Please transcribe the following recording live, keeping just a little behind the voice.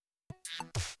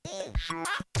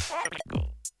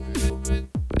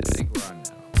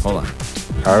Hold on.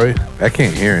 Are we? I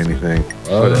can't hear anything.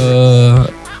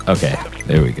 Okay,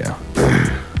 there we go.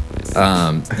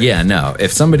 Yeah, no.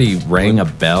 If somebody rang a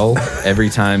bell every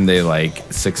time they like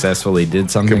successfully did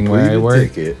something where I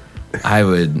work, I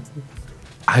would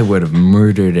have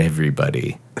murdered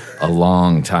everybody a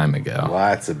long time ago.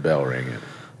 Lots of bell ringing.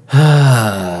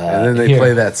 And then they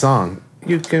play that song.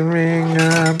 You can ring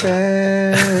a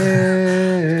bell.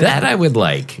 That I would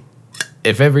like.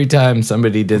 If every time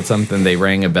somebody did something, they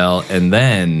rang a bell, and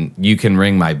then You Can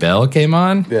Ring My Bell came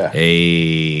on. Yeah.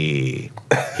 Hey.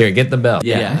 Here, get the bell.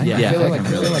 Yeah. I feel like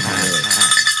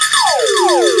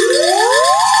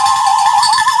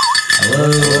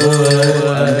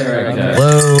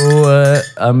Hello,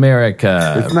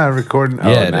 America. It's not recording.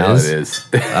 Yeah, now it is.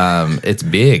 It's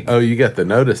big. Oh, you got the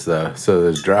notice, though. So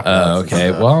there's dropouts.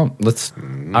 Okay, well, let's...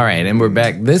 All right, and we're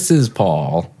back. This is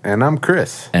Paul. And I'm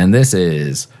Chris. And this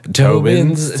is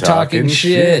Tobin's Talking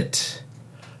Shit.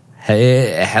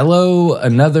 Hey, hello,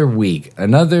 another week.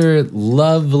 Another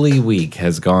lovely week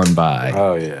has gone by.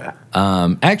 Oh, yeah.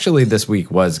 Actually, this week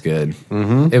was good.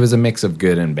 Mm-hmm. It was a mix of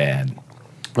good and bad.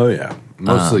 Oh, yeah.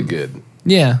 Mostly good.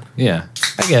 Yeah.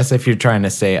 I guess if you're trying to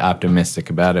stay optimistic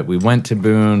about it. We went to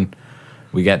Boone.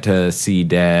 We got to see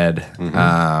Dad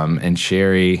and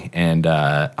Sherry and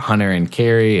Hunter and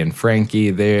Carrie and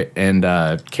Frankie there. And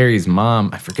Carrie's mom,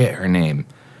 I forget her name.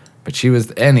 But she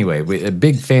was, anyway, a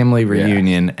big family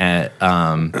reunion at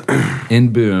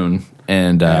in Boone.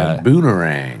 And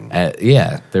Boonerang.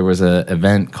 There was an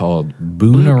event called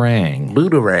Boonerang.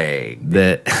 Boonerang.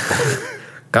 That...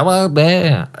 Come on,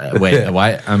 man. Wait,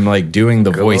 why? I'm like doing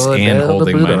the voice and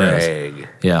holding my nose.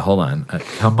 Yeah, hold on.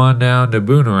 Come on down to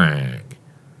Boonerang.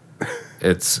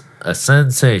 It's a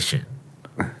sensation.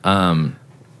 Yeah,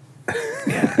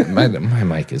 my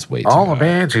mic is way too All the hard.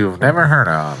 bands you've never heard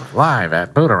of live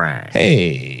at Boonerang.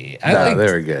 Hey, they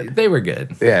were good. They were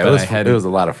good. Yeah, it was a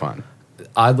lot of fun.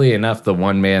 Oddly enough, the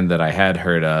one band that I had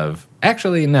heard of,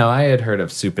 actually, no, I had heard of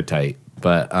Supertight,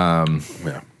 but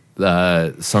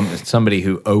somebody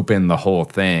who opened the whole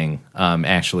thing,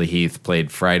 Ashley Heath,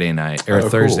 played Friday night or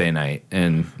Thursday night,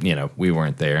 and we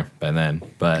weren't there by then.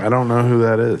 But I don't know who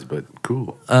that is, but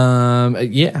cool.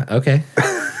 Yeah, okay.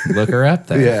 Look her up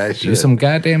then. Yeah, I should. Do some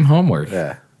goddamn homework.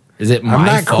 Yeah. Is it my I'm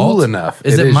not fault? cool enough.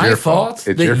 Is it my your fault?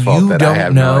 It's that your fault you that don't I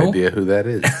have know? no idea who that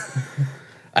is.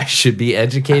 I should be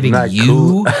educating you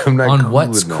cool. on cool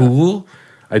what's enough. cool.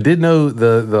 I did know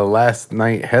the last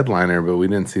night headliner, but we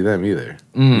didn't see them either.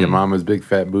 Your Mama's Big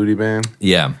Fat Booty Band.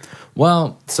 Yeah.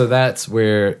 Well, so that's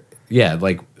where,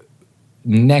 like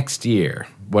next year,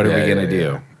 what are we going to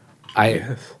do?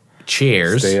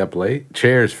 Cheers. Stay up late?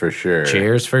 Cheers for sure.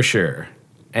 Cheers for sure.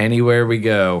 Anywhere we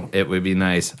go, it would be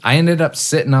nice. I ended up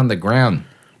sitting on the ground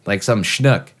like some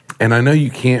schnook. And I know you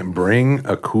can't bring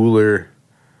a cooler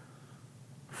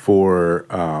for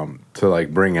to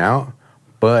like bring out,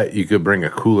 but you could bring a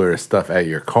cooler of stuff at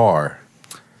your car.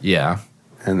 Yeah.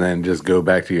 And then just go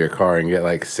back to your car and get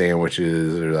like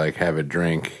sandwiches or like have a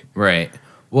drink. Right.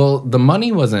 Well, the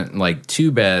money wasn't like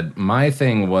too bad. My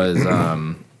thing was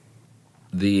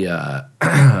the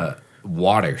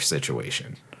water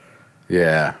situation.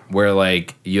 Yeah. Where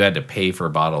like you had to pay for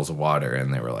bottles of water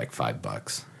and they were like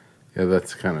 $5. Yeah,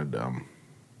 that's kind of dumb.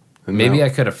 Maybe I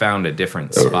could have found a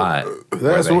different spot.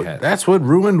 That's what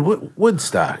ruined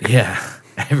Woodstock. Yeah.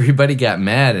 Everybody got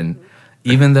mad, and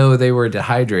even though they were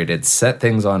dehydrated, set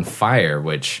things on fire,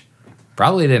 which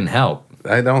probably didn't help.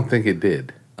 I don't think it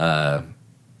did. But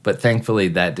thankfully,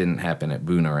 that didn't happen at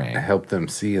Boonerang. It helped them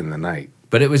see in the night.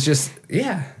 But it was just,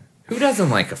 who doesn't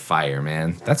like a fire,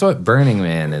 man? That's what Burning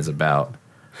Man is about.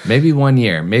 Maybe one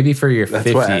year, maybe for your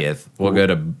 50th, we'll go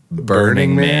to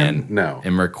Burning Man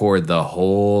and record the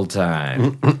whole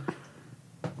time.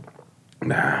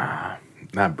 Nah,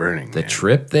 not Burning Man. The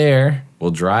trip there,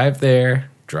 we'll drive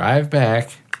there, drive back,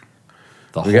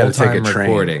 the whole time take a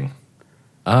recording.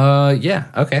 Yeah,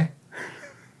 okay.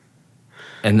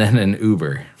 And then an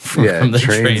Uber from the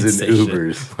train station.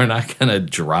 Ubers. We're not going to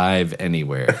drive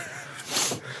anywhere.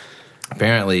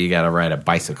 Apparently, you got to ride a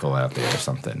bicycle out there or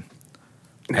something.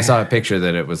 I saw a picture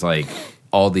that it was like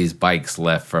all these bikes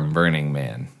left from Burning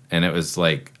Man, and it was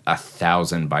like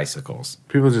 1,000 bicycles.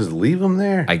 People just leave them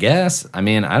there? I guess. I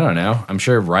mean, I don't know. I'm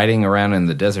sure riding around in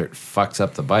the desert fucks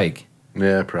up the bike.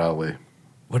 Yeah, probably.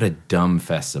 What a dumb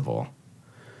festival.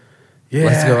 Yeah.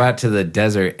 Let's go out to the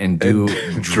desert and do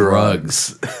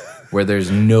drugs where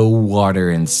there's no water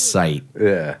in sight.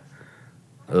 Yeah.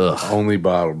 Ugh. Only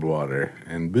bottled water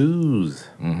and booze.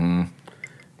 Mm-hmm.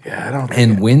 Yeah, I don't think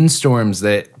And windstorms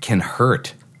that can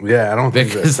hurt. Yeah, I don't think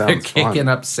that Because they're sounds kicking fun.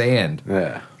 up sand.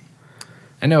 Yeah.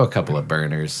 I know a couple of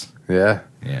burners. Yeah.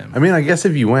 Yeah. I mean, I guess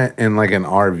if you went in like an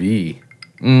RV,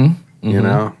 you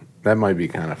know, that might be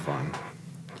kind of fun.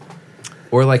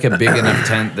 Or like a big enough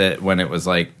tent that when it was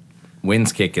like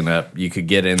wind's kicking up, you could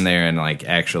get in there and like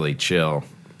actually chill.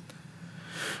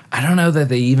 I don't know that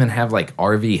they even have like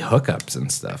RV hookups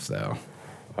and stuff though.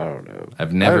 I don't know.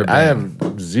 I've never been. I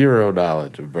have zero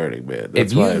knowledge of Burning Man.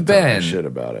 That's If why you've I'm talking been shit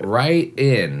about it. right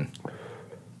in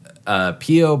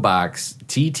P.O. Box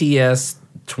TTS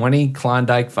 20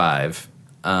 Klondike 5.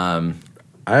 I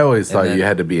always thought then- you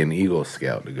had to be an Eagle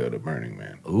Scout to go to Burning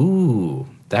Man. Ooh,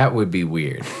 that would be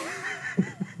weird.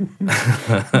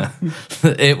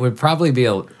 It would probably be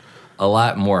a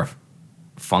lot more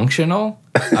functional.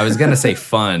 I was going to say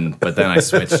fun, but then I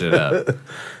switched it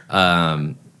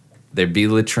up. There'd be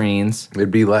latrines.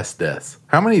 There'd be less deaths.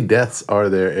 How many deaths are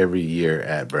there every year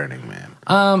at Burning Man?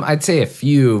 I'd say a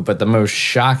few, but the most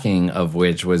shocking of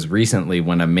which was recently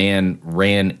when a man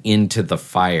ran into the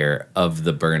fire of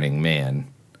the Burning Man.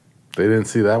 They didn't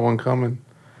see that one coming?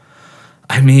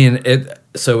 I mean,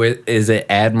 is it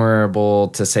admirable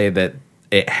to say that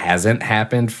it hasn't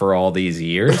happened for all these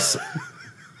years?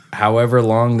 However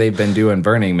long they've been doing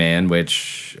Burning Man,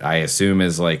 which I assume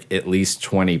is like at least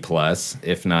 20 plus,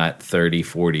 if not 30,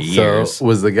 40 years. So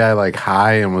was the guy like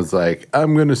high and was like,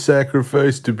 I'm going to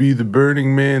sacrifice to be the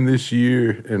Burning Man this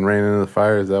year and ran into the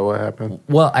fire? Is that what happened?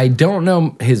 Well, I don't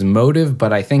know his motive,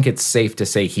 but I think it's safe to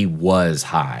say he was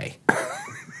high.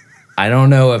 I don't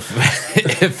know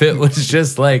if it was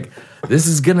just like, this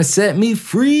is going to set me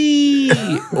free,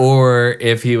 or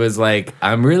if he was like,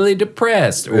 I'm really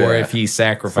depressed, or if he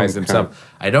sacrificed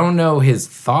himself. I don't know his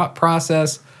thought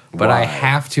process, but I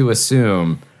have to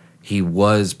assume he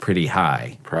was pretty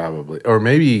high. Probably. Or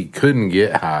maybe he couldn't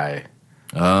get high.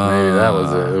 Maybe that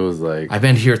was it. It was like, I've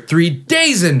been here 3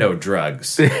 days and no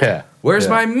drugs. yeah. Where's yeah,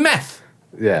 my meth?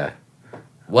 Yeah.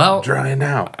 Well, Drying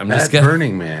out. I'm just at gonna-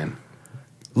 Burning Man.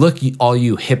 look, all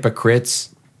you hypocrites,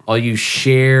 all you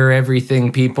share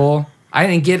everything people. I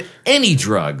didn't get any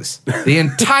drugs the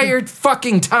entire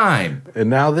fucking time. And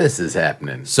now this is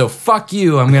happening. So fuck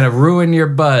you. I'm going to ruin your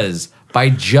buzz by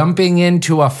jumping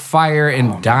into a fire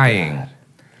and dying. God.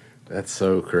 That's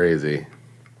so crazy.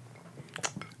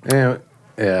 Yeah.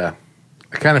 I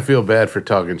kind of feel bad for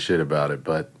talking shit about it,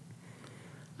 but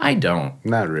I don't.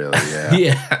 not really. Yeah.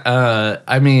 Yeah.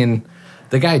 I mean,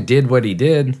 the guy did what he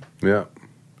did. Yeah.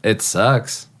 It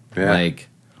sucks. Yeah. Like,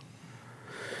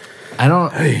 I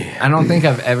don't think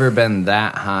I've ever been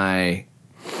that high.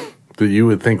 But you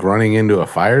would think running into a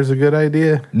fire is a good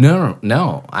idea?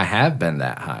 No, I have been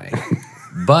that high.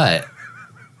 But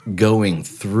going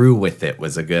through with it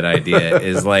was a good idea.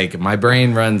 Is like my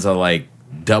brain runs a like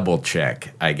double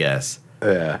check, I guess.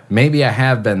 Yeah. Maybe I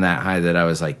have been that high that I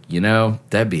was like,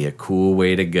 that'd be a cool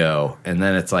way to go. And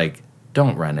then it's like,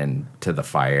 don't run into the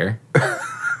fire.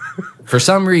 For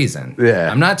some reason.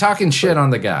 Yeah. I'm not talking shit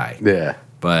on the guy. Yeah.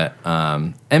 But,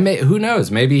 who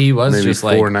knows? Maybe he was Maybe just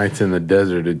 4 like, nights in the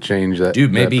desert to change that.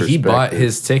 dude, maybe that he bought perspective.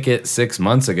 his ticket 6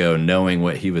 months ago knowing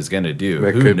what he was going to do.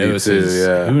 That Who could be knows too,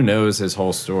 yeah. Who knows his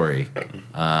whole story?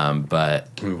 But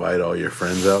Invite all your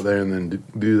friends out there and then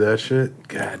do that shit?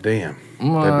 God damn. That'd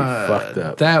be fucked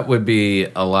up. that would be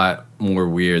a lot more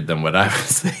weird than what I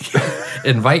was thinking.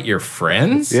 Invite your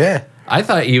friends? Yeah. I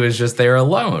thought he was just there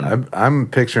alone. I'm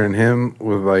picturing him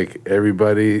with like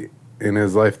everybody in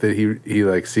his life that he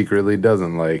like secretly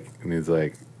doesn't like, and he's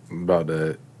like, I'm about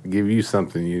to give you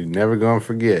something you're never gonna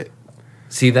forget.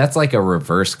 See, that's like a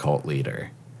reverse cult leader,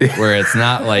 where it's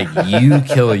not like you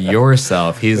kill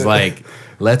yourself. He's like,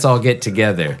 let's all get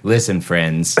together. Listen,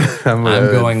 friends, I'm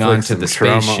going on to the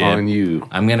spaceship. On you.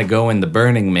 I'm going to go in the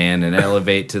Burning Man and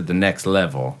elevate to the next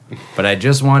level. But I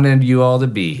just wanted you all to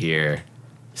be here.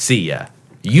 See ya.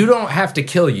 You don't have to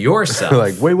kill yourself.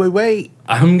 Like, wait.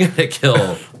 I'm going to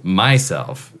kill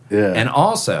myself. Yeah. And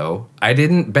also, I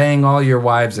didn't bang all your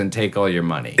wives and take all your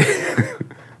money.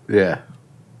 Yeah.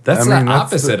 That's I mean, the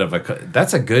that's opposite of a.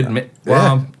 That's a good.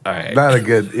 Yeah. All right. Not a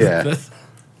good. Yeah.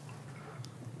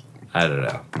 I don't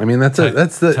know. I mean, that's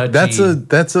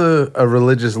a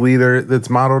religious leader that's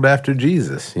modeled after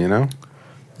Jesus. You know,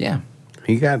 Yeah.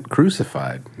 he got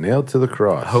crucified, nailed to the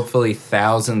cross. Hopefully,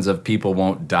 thousands of people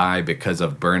won't die because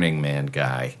of Burning Man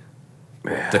guy.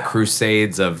 The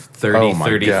Crusades of Oh my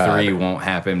 3033 God. won't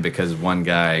happen because one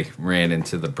guy ran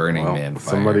into the Burning Man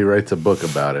fire. Somebody writes a book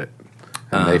about it,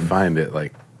 and they find it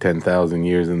like 10,000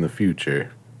 years in the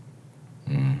future.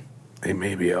 They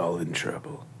may be all in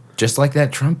trouble. Just like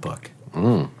that Trump book.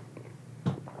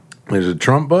 There's a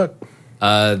Trump book?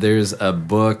 There's a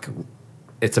book.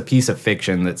 It's a piece of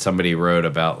fiction that somebody wrote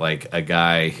about like a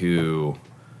guy who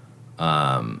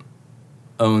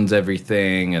owns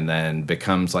everything and then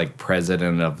becomes like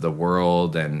president of the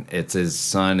world, and it's his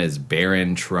son is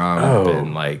Baron Trump,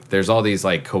 and like there's all these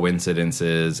like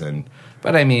coincidences.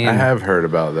 But I mean, I have heard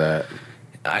about that.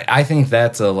 I think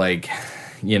that's a like,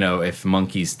 you know, if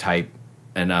monkeys type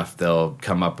enough, they'll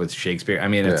come up with Shakespeare. I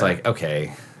mean, it's like,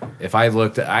 okay, if I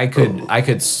looked, I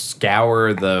could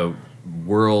scour the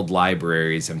world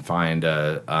libraries and find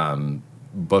a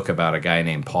book about a guy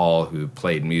named Paul who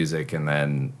played music and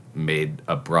then made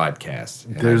a broadcast.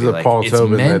 And There's a like, Paul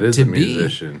Tobin that is a be.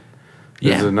 musician.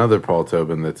 There's Yeah. another Paul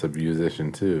Tobin that's a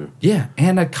musician too. Yeah,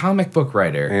 and a comic book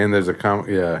writer. And there's a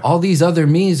yeah. All these other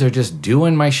me's are just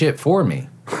doing my shit for me.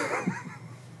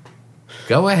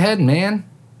 Go ahead, man.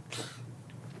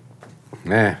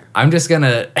 Nah. I'm just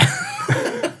gonna,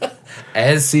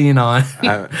 as seen on,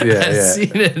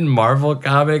 seen in Marvel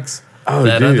Comics,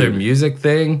 that dude. other music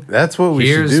thing. That's what we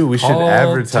should Here's do. We should Paul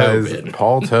advertise Tobin.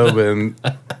 Paul Tobin,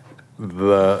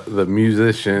 the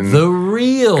musician, The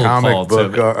real comic Paul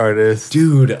book Tobin. artist.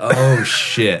 Dude, oh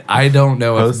shit! I don't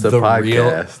know if Host a the real.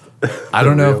 podcast. I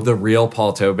don't know if the real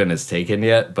Paul Tobin is taken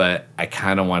yet, but I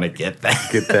kind of want to get that.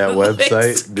 Get that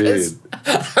website, dude.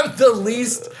 I'm the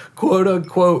least quote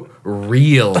unquote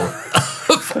real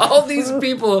of all these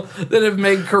people that have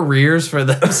made careers for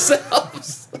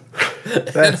themselves.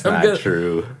 That's not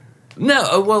true.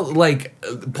 No, well, like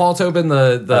Paul Tobin,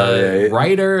 the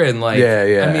writer, and like,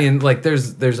 I mean, like,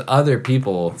 there's other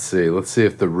people. Let's see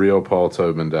if the real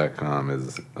PaulTobin.com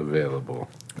is available.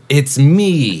 It's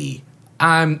me.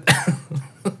 I'm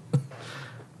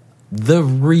the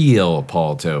real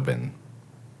Paul Tobin.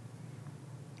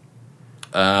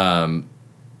 While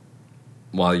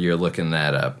you're looking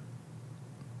that up,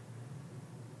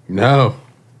 No.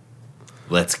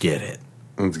 let's get it.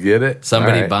 Let's get it.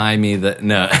 Somebody All right. buy me the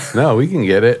no. No, we can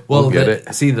get it. Well, We'll get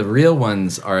it. See, the real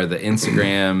ones are the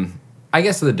Instagram. I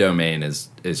guess the domain is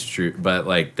true, but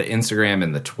like the Instagram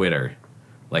and the Twitter,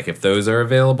 like if those are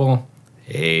available,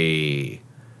 hey,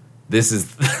 this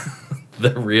is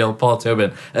the real Paul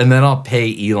Tobin, and then I'll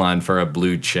pay Elon for a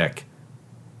blue check,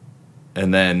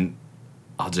 and then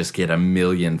I'll just get 1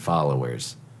 million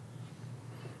followers.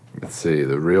 Let's see.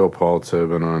 The real Paul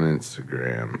Tobin on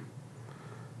Instagram.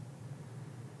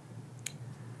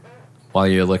 While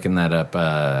you're looking that up,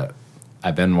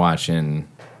 I've been watching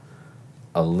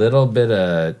a little bit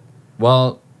of.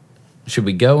 Well, should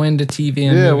we go into TV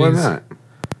and Yeah, movies? why not?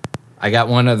 I got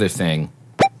one other thing.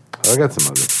 I got some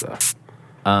other stuff.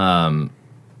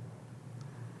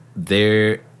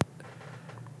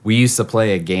 We used to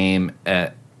play a game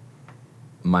at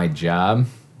my job.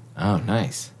 Oh,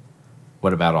 nice.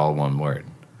 What about all one word?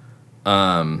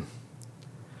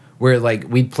 Where like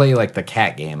we'd play like the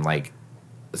cat game, like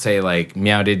say like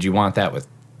meow, did you want that with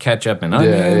ketchup and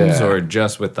onions or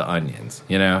just with the onions,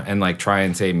 you know, and like try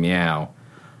and say meow.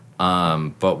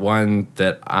 But one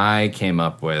that I came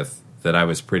up with that I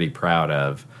was pretty proud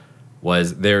of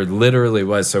was there literally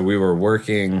was, so we were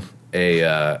working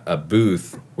a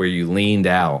booth where you leaned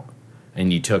out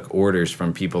and you took orders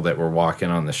from people that were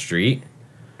walking on the street.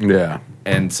 Yeah.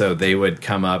 And so they would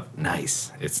come up,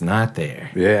 nice, it's not there.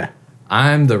 Yeah.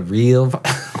 I'm the real...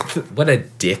 What a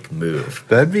dick move.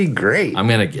 That'd be great. I'm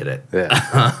going to get it.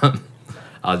 Yeah.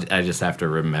 I just have to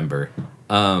remember.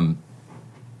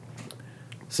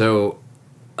 So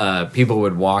people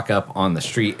would walk up on the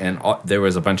street, and there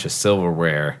was a bunch of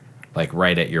silverware, like,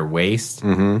 right at your waist.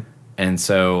 Mm-hmm. And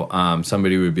so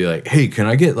somebody would be like, hey, can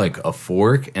I get, like, a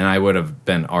fork? And I would have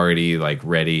been already, like,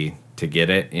 ready to get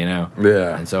it, you know?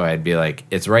 Yeah. And so I'd be like,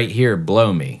 it's right here,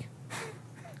 blow me.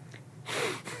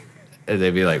 And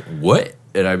they'd be like, what?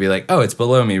 And I'd be like, oh, it's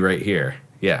below me right here.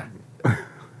 Yeah.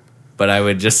 But I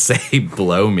would just say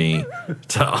blow me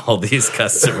to all these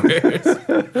customers.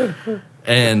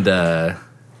 And I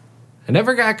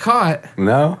never got caught.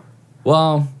 No?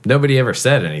 Well, nobody ever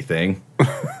said anything.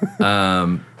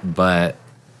 But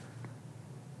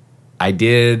I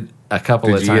did a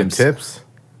couple of times. Did you get tips?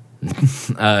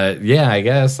 Yeah, I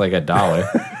guess like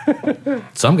 $1.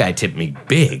 Some guy tipped me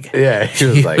big. Yeah,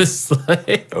 he was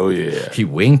like, oh yeah. He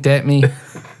winked at me,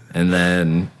 and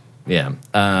then yeah.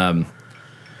 No,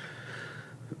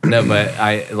 but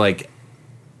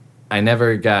I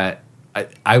never got.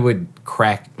 I would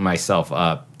crack myself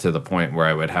up to the point where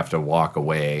I would have to walk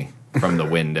away from the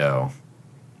window.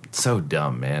 It's so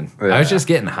dumb, man. Yeah. I was just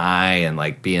getting high and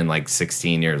like being like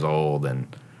 16 years old,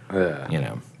 and you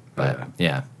know. But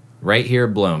yeah, right here,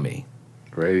 blow me.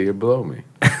 Right here, blow me.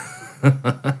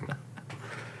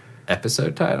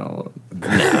 Episode title?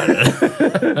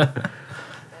 No.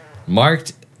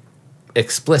 Marked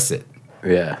explicit.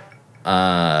 Yeah.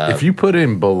 If you put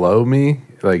in below me,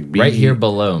 like right here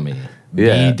below me.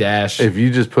 Yeah. B dash. If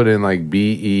you just put in like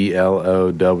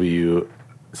BELOW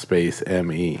space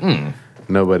ME,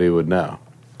 nobody would know.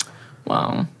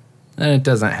 Well, and it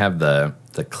doesn't have the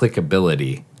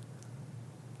clickability.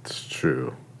 It's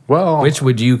true. Well, Which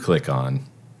would you click on?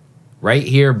 Right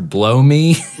here, blow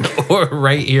me, or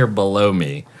right here, below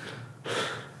me?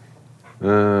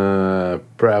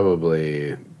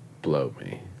 probably blow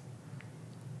me.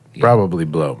 Probably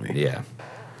blow me. Yeah,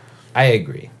 I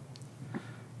agree.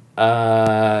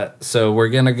 So we're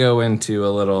gonna go into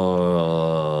a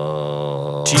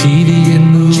little TV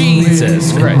and movies.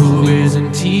 Jesus Christ. Movies and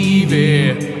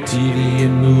TV. TV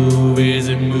and movies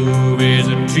and movies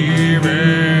and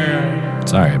TV.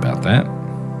 Sorry about that.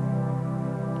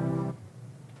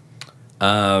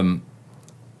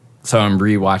 So I'm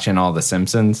rewatching all the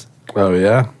Simpsons, Oh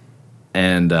yeah.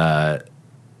 and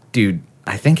dude,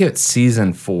 I think it's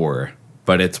season 4,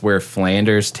 but it's where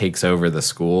Flanders takes over the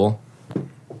school.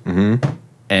 Mm-hmm.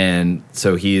 And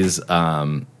so he's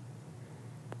Oh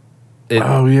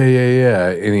yeah.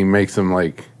 And he makes them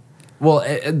like.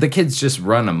 the kids just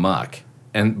run amok,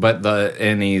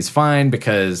 and he's fine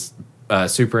because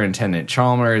Superintendent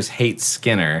Chalmers hates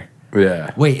Skinner.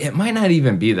 Yeah. Wait, it might not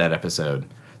even be that episode.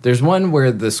 There's one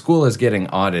where the school is getting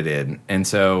audited, and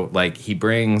so like he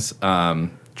brings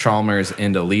Chalmers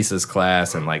into Lisa's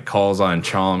class and like calls on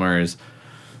Chalmers.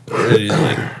 He's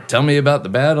like, "Tell me about the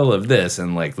battle of this,"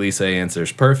 and like Lisa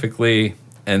answers perfectly,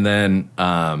 and then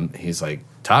he's like,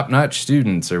 "Top-notch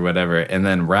students" or whatever, and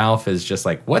then Ralph is just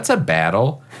like, "What's a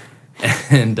battle?"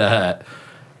 And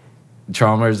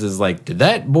Chalmers is like, "Did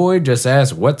that boy just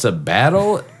ask what's a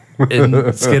battle?"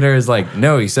 And Skinner is like,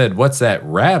 "No, he said, what's that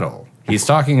rattle? He's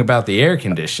talking about the air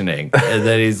conditioning." And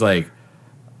then he's like,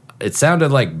 "It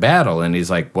sounded like battle." And he's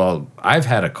like, "Well, I've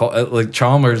had a cold." Like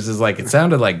Chalmers is like, "It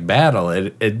sounded like battle."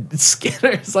 And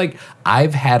Skinner's like,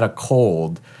 "I've had a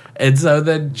cold." And so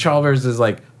then Chalmers is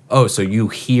like, "Oh, so you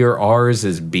hear ours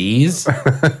as bees?"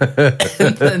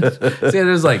 And then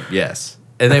Skinner's like, "Yes."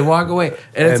 And they walk away.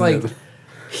 And it's like,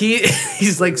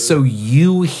 he's like, "So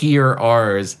you hear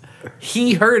ours."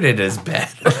 He heard it as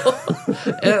battle.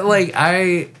 And like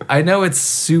I know it's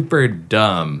super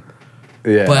dumb,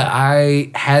 Yeah. but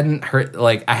I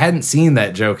hadn't seen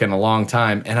that joke in a long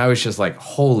time, and I was just like,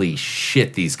 holy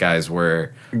shit, these guys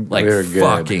were like They're good.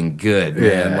 fucking good,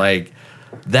 man. Yeah. Like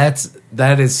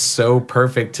that is so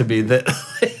perfect to be that.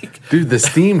 Like, Dude, the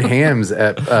steamed hams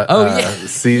at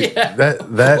see Yeah. that Well,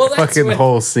 that's fucking when-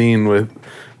 whole scene with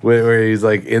where he's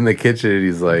like in the kitchen and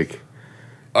he's like,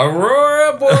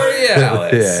 Aurora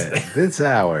Borealis. yeah, this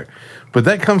hour. But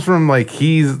that comes from like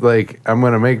he's like, I'm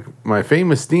gonna make my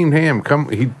famous steamed ham.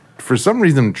 He for some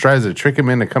reason tries to trick him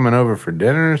into coming over for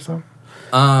dinner or something.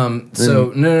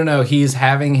 So no, he's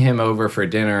having him over for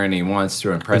dinner, and he wants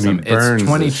to impress And him. he burns It's the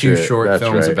 22 shit. short That's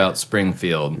films right. about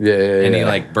Springfield. Yeah, and he yeah.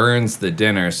 like burns the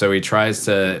dinner, so he tries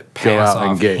to Go pass out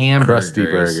and off get hamburgers crusty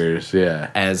burgers.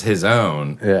 Yeah. as his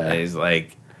own. Yeah. And he's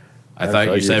like, I thought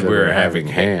you said we were having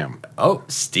ham. Oh,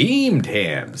 steamed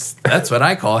hams. That's what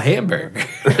I call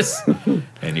hamburgers.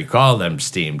 And you call them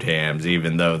steamed hams,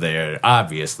 even though they're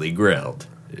obviously grilled.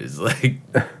 It's like,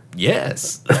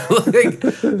 yes. Like,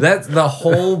 that's the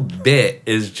whole bit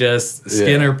is just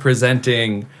Skinner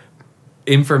presenting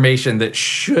information that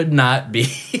should not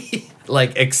be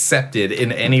like accepted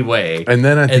in any way. And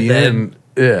then at the end,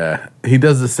 yeah, he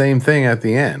does the same thing at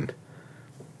the end,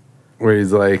 where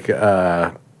he's like,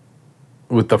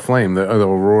 with the flame, the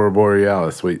Aurora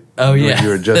Borealis. Wait, Oh, what yeah. you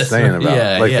were just saying about,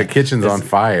 Yeah, like yeah. the kitchen's on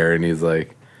fire, and he's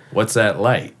like, what's that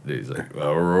light? He's like,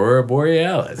 Aurora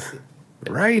Borealis.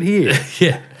 right here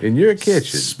Yeah. in your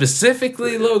kitchen.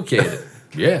 Specifically located.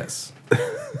 Yes.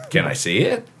 Can I see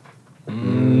it?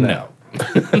 No.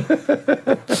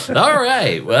 All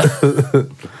right. Well.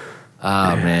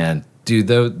 Oh, man. Dude,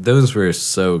 those were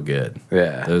so good.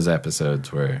 Yeah. Those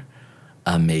episodes were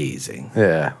amazing.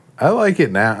 Yeah, I like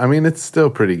it now. I mean, it's still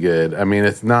pretty good. I mean,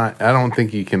 it's not. I don't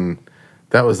think you can.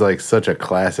 That was like such a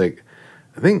classic.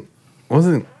 I think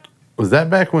was that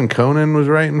back when Conan was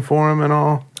writing for him and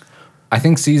all? I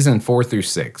think season 4 through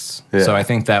 6. Yeah. So I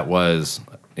think that was,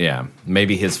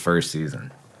 maybe his first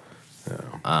season.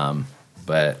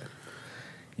 But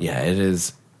yeah,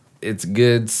 it's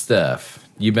good stuff.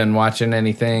 You been watching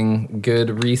anything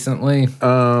good recently?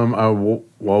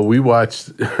 We watched.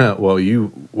 Well,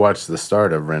 you watched the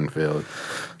start of Renfield.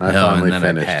 I finally and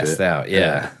then finished I passed it. out.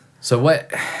 Yeah. So what?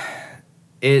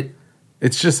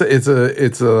 It's just it's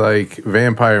a like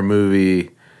vampire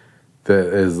movie that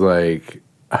is like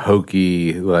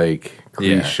hokey, like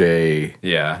cliche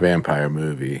Yeah. vampire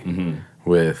movie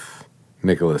with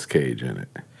Nicolas Cage in it.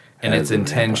 And as it's a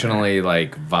vampire. intentionally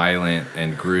like violent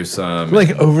and gruesome.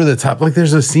 Like over the top. Like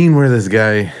there's a scene where this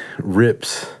guy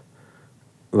rips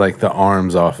like the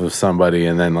arms off of somebody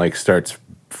and then like starts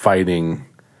fighting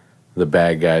the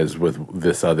bad guys with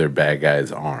this other bad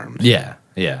guy's arms. Yeah,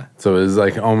 yeah. So it's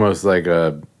like almost like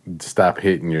a stop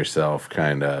hitting yourself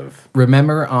kind of.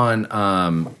 Remember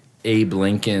on Abe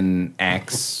Lincoln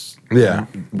X, Yeah.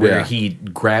 where yeah. he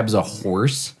grabs a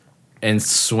horse and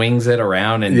swings it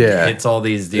around and Yeah. hits all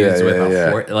these dudes Yeah, with yeah, a yeah.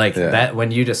 horse. Like Yeah. that,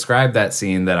 when you described that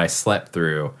scene that I slept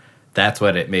through, that's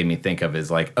what it made me think of. Is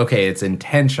like, okay, it's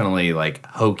intentionally like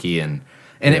hokey and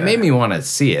it made me want to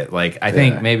see it. Like I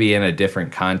think maybe in a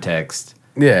different context.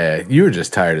 Yeah, you were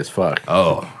just tired as fuck.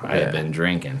 Oh, I had been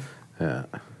drinking. Yeah.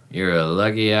 You're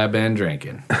lucky I've been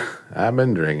drinking. I've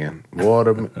been drinking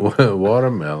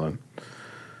watermelon.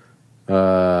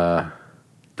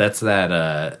 That's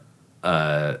that.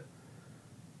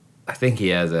 I think he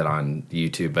has it on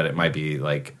YouTube, but it might be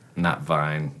like not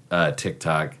Vine,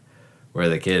 TikTok, where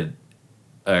the kid,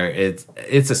 or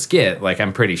it's a skit. Like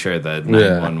I'm pretty sure the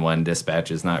 911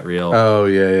 dispatch is not real. Oh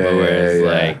yeah, where it's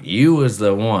yeah. like you was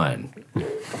the one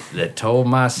that told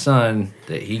my son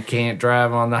that he can't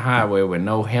drive on the highway with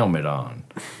no helmet on.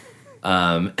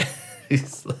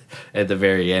 He's, at the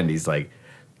very end, he's like,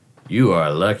 "You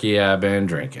are lucky I've been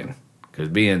drinking, because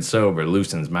being sober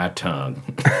loosens my tongue."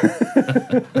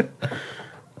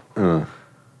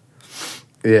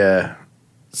 Yeah.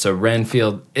 So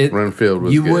Renfield, Renfield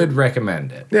was you good. would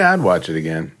recommend it? Yeah, I'd watch it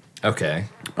again. Okay.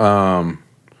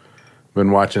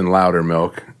 Been watching Louder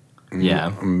Milk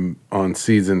Yeah. on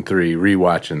season 3,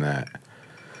 rewatching that.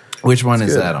 Which one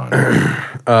is good. that on?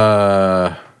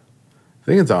 I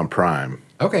think it's on Prime.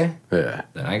 Okay. Yeah.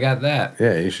 Then I got that.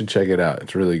 Yeah, you should check it out.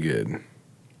 It's really good.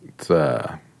 It's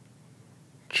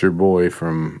your boy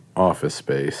from Office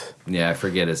Space. Yeah, I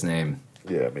forget his name.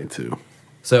 Yeah, me too.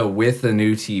 So with the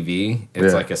new TV, it's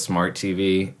Yeah. like a smart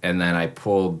TV, and then I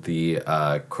pulled the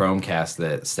Chromecast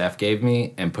that Steph gave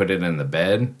me and put it in the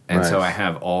bed, and so Nice. I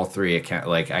have all 3 accounts.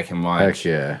 Like I can watch Heck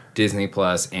yeah. Disney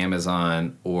Plus,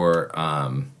 Amazon, or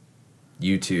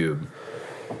YouTube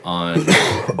on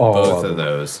both of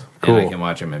those, and I Cool. can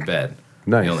watch them in bed.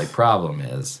 Nice. The only problem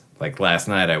is, like last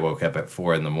night, I woke up at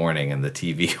 4 a.m. and the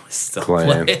TV was still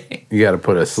Playing. playing. You got to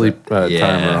put a sleep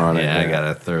timer on it. Yeah, I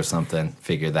gotta throw something,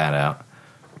 figure that out.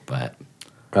 But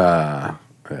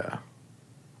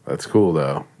That's cool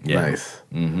though. Yeah. Nice.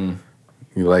 Mm-hmm.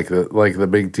 You like the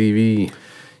big TV?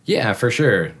 yeah, for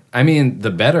sure. I mean,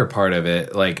 the better part of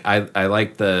it, like I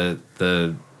like the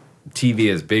TV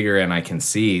is bigger and I can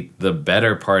see. The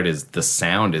better part is the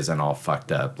sound isn't all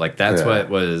fucked up. Like that's Yeah. what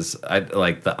was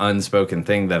like the unspoken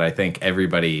thing that I think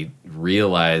everybody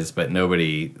realized but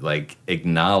nobody like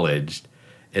acknowledged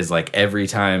is like every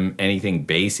time anything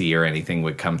bassy or anything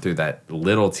would come through that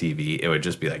little TV, it would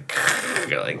just be like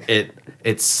like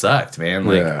it sucked, man.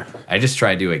 Like Yeah. I just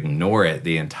tried to ignore it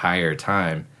the entire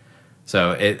time.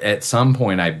 So at some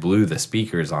point I blew the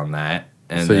speakers on that.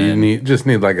 And So then, you just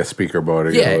need like a speaker bar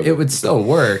to yeah, go with it would still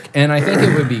work, and I think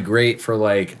it would be great for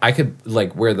like I could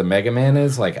like where the Mega Man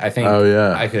is. Like I think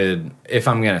I could, if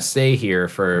I'm gonna stay here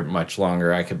for much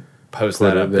longer, I could post Put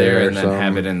that it up there there and or then have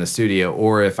something. it in the studio.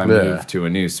 Or if I move to a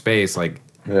new space, like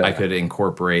Yeah. I could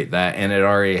incorporate that, and it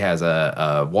already has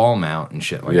a wall mount and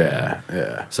shit like that.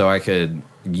 Yeah. So I could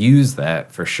use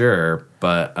that for sure.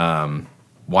 But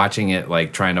watching it,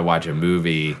 like trying to watch a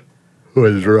movie, It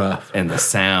was rough. and the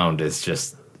sound is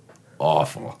just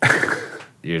awful.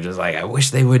 You're just like, I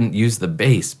wish they wouldn't use the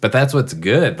bass, but that's what's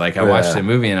good. Like I watched the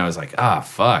movie and I was like,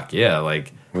 fuck yeah,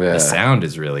 like the sound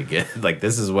is really good. Like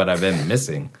this is what I've been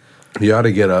missing. You ought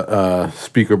to get a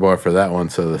speaker bar for that one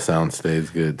so the sound stays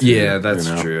good too, Yeah, that's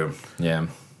you know? true. Yeah.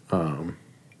 All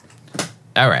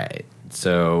right.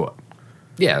 So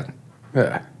yeah,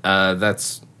 Yeah.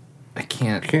 that's I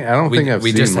can't. I don't think I've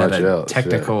we seen just much had a else,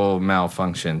 technical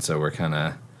malfunction, so we're kind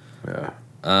of. Yeah.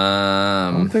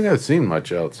 I don't think I've seen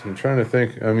much else. I'm trying to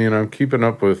think. I mean, I'm keeping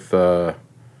up with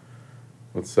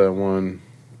what's that one?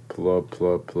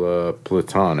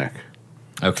 Platonic.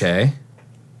 Okay.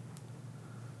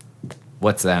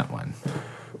 What's that one?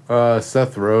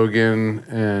 Seth Rogen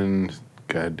and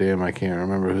goddamn, I can't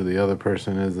remember who the other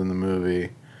person is in the movie.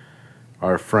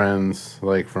 Are friends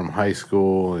like from high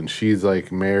school, and she's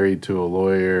like married to a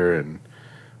lawyer and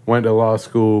went to law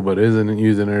school, but isn't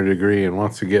using her degree and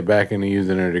wants to get back into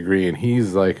using her degree. And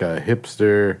he's like a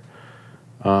hipster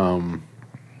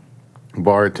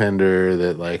bartender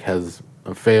that like has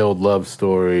a failed love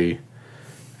story,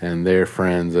 and they're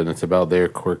friends, and it's about their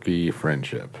quirky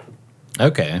friendship.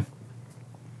 Okay.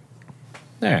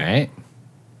 All right.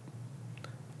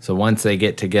 So once they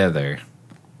get together,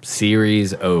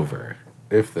 Series over.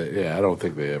 I don't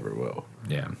think they ever will.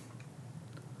 Yeah.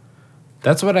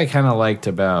 That's what I kind of liked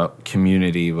about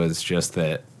Community was just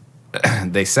that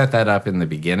they set that up in the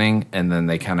beginning, and then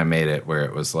they kind of made it where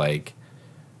it was like,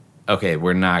 okay,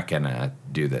 we're not going to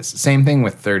do this. Same thing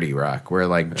with 30 Rock, where,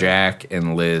 like, Jack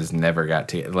and Liz never got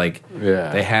to, like,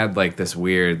 they had, like, this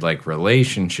weird, like,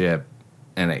 relationship,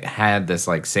 and it had this,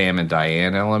 like, Sam and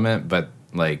Diane element, but,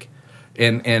 like,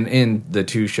 and in the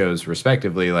two shows,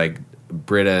 respectively, like,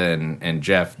 Britta and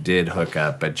Jeff did hook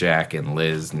up, but Jack and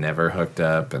Liz never hooked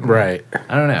up. And right.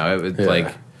 I don't know. It was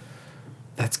like,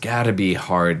 that's got to be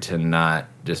hard to not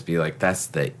just be like, that's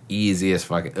the easiest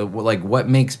fucking... Like, what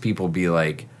makes people be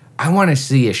like, I want to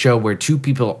see a show where two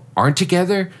people aren't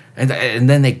together and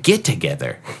then they get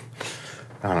together?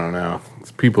 I don't know.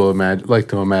 It's people like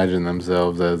to imagine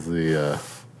themselves as the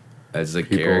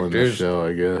people characters in the show,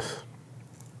 I guess.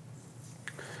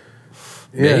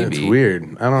 Yeah, Maybe. It's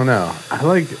weird. I don't know. I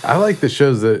like the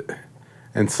shows that,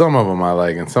 and some of them I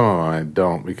like, and some of them I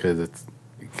don't, because it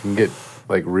can get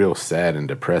like real sad and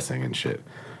depressing and shit.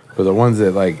 But the ones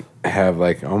that like have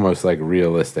like almost like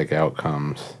realistic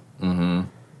outcomes, some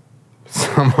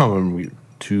of them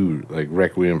too, like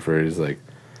Requiem for is like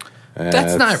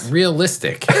that's not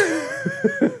realistic.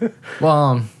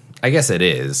 Well, I guess it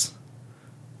is.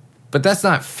 But that's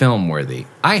not film worthy.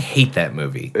 I hate that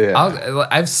movie. Yeah.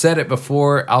 I've said it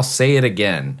before. I'll say it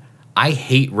again. I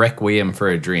hate Requiem for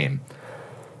a Dream.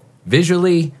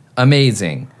 Visually,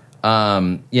 amazing.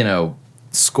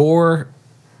 Score,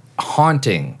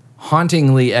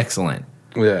 hauntingly excellent.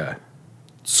 Yeah.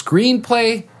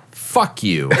 Screenplay, fuck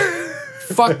you.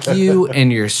 Fuck you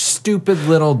and your stupid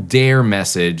little dare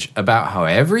message about how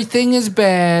everything is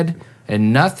bad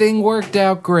and nothing worked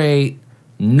out great.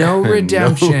 No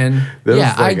redemption.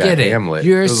 Yeah, I get it. Hamlet.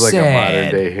 You're it was sad. like a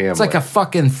modern day Hamlet. It's like a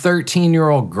fucking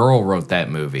 13-year-old girl wrote that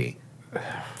movie.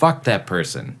 Fuck that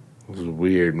person. It was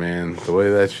weird, man. The way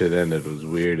that shit ended was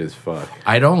weird as fuck.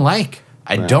 I don't like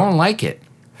it.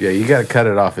 Yeah, you gotta cut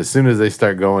it off. As soon as they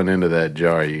start going into that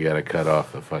jar, you gotta cut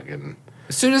off the fucking...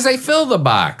 As soon as they fill the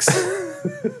box.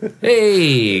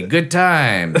 Hey, good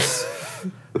times.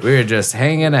 We're just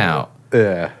hanging out.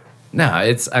 Yeah. No,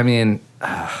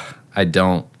 I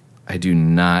do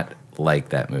not like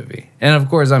that movie. And of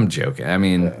course I'm joking. I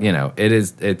mean,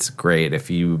 it's great if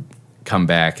you come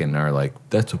back and are like,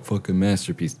 that's a fucking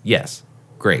masterpiece. Yes,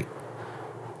 great.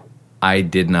 I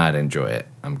did not enjoy it.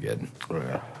 I'm good.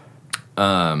 Yeah.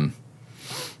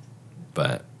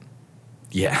 But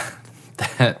yeah,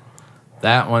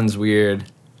 that one's weird.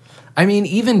 I mean,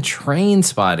 even Train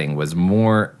Spotting was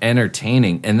more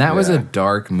entertaining, and that was a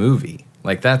dark movie.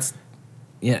 Like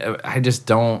I just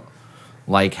don't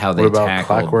like how they tackled... What about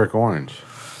tackled Clockwork Orange?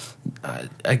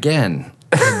 Again,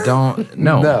 I don't...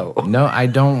 No, I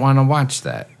don't want to watch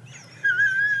that.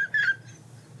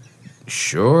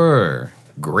 Sure,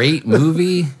 great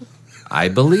movie. I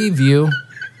believe you.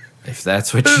 If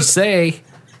that's what you say,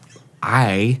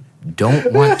 I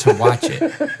don't want to watch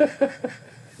it.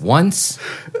 Once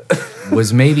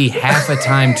was maybe half a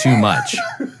time too much.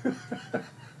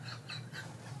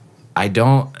 I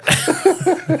don't...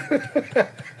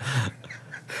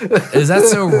 Is that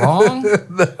so wrong?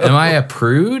 No. Am I a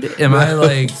prude? Am I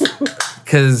like...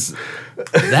 Because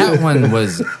that one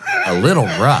was a little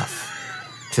rough,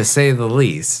 to say the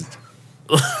least.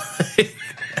 I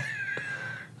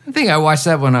think I watched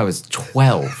that when I was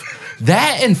 12.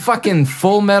 That and fucking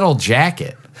Full Metal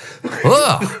Jacket.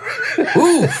 Ugh.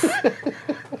 Oof.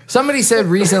 Somebody said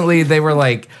recently they were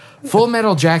like, Full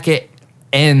Metal Jacket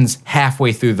ends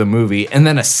halfway through the movie and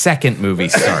then a second movie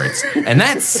starts. And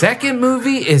that second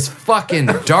movie is fucking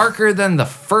darker than the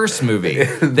first movie.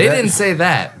 They didn't say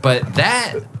that, but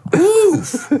that,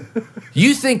 oof.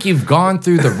 You think you've gone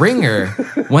through the ringer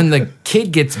when the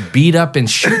kid gets beat up and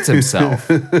shoots himself.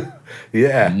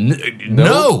 Yeah.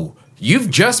 No.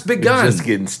 You've just begun. Just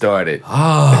getting started.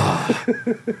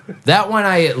 That one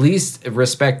I at least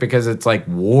respect because it's like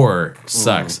war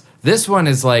sucks. This one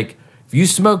is like, if you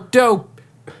smoke dope,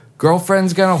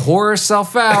 girlfriend's gonna whore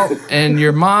herself out, and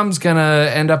your mom's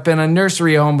gonna end up in a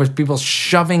nursery home with people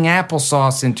shoving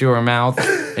applesauce into her mouth,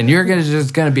 and you're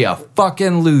just gonna be a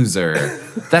fucking loser.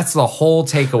 That's the whole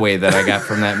takeaway that I got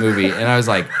from that movie. And I was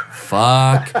like,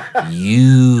 fuck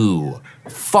you.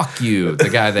 Fuck you, the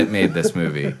guy that made this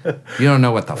movie. You don't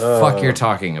know what the fuck you're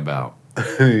talking about.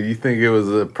 You think it was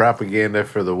a propaganda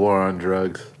for the war on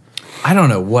drugs? I don't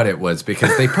know what it was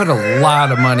because they put a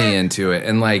lot of money into it,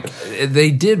 and like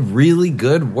they did really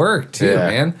good work too,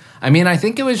 man. I mean, I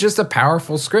think it was just a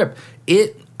powerful script.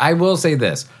 I will say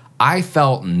this. I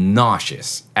felt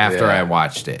nauseous after Yeah. I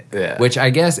watched it. Yeah. Which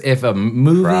I guess if a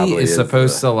movie Probably is is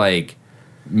supposed the- to like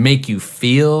make you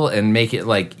feel and make it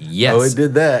like, yes. Oh, it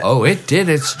did that. Oh, it did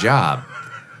its job.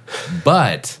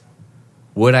 But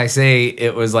would I say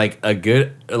it was like a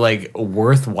good, like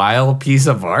worthwhile piece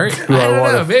of art? I I don't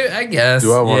wanna- know. Maybe, I guess.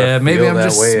 do I wanna Yeah, maybe feel I'm that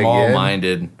just way again?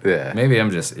 small-minded. Yeah. Maybe I'm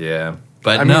just, yeah.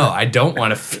 But I mean- no, I don't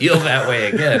want to feel that way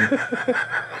again.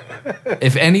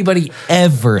 If anybody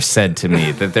ever said to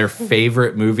me that their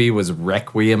favorite movie was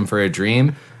Requiem for a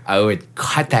Dream, I would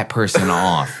cut that person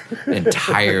off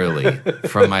entirely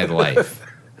from my life.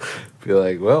 Be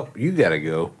like, well, you gotta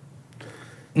go.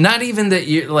 Not even that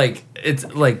you like. It's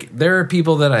like there are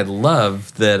people that I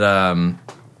love that,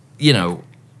 you know,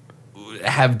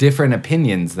 have different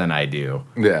opinions than I do.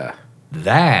 Yeah,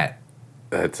 That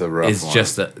that's a rough is one.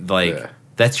 just like Yeah.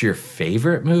 that's your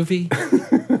favorite movie.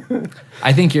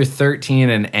 I think you're 13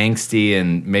 and angsty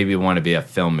and maybe want to be a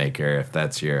filmmaker if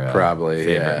that's your Probably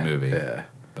favorite movie. Yeah,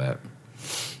 But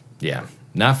yeah,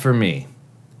 not for me.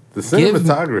 the Give-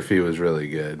 cinematography was really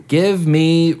good. Give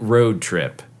me Road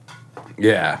Trip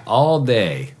Yeah, all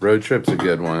day. Road Trip's a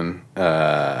good one.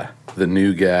 The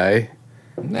New Guy,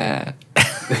 Nah.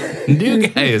 New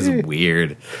guy is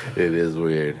weird. it is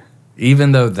weird.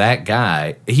 Even though that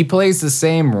guy, he plays the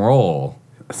same role.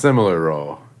 A similar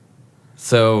role.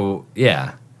 So,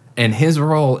 yeah. And his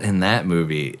role in that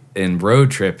movie, in Road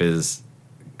Trip, is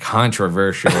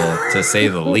controversial to say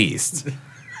the least.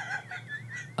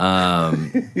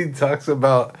 He talks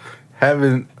about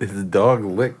having his dog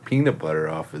lick peanut butter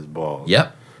off his balls.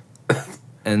 Yep.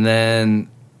 And then,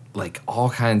 like, all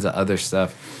kinds of other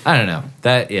stuff. I don't know.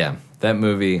 That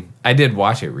movie, I did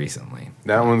watch it recently.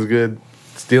 That one's good.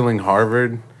 Stealing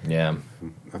Harvard, Yeah.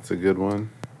 that's a good one.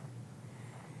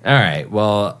 All right.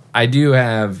 Well, I do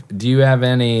have. Do you have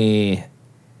any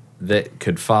that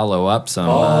could follow up some?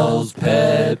 Paul's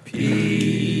pet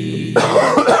peeve.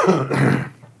 I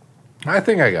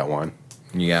think I got one.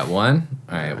 You got one.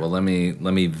 All right. Well, let me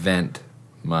vent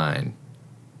mine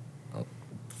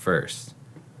first.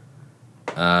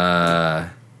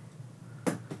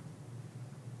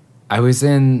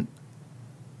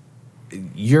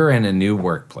 You're in a new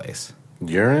workplace.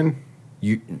 Urine?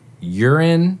 You're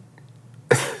in.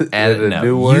 At a no, new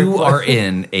you workplace? are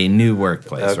in a new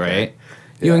workplace, Okay. right?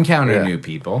 You Yeah, encounter yeah. new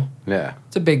people. Yeah,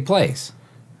 It's a big place.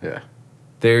 yeah.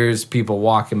 There's people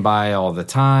walking by all the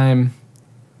time.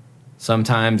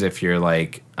 Sometimes if you're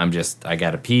like, I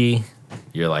gotta pee,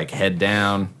 you're like head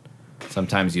down.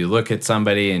 Sometimes you look at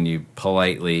somebody and you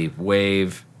politely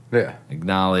wave, Yeah,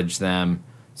 acknowledge them.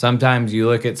 Sometimes you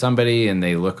look at somebody and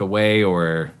they look away,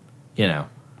 or, you know,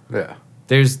 yeah.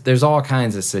 there's all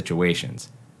kinds of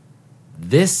situations.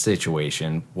 This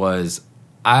situation was,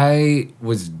 I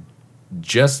was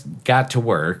just got to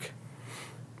work,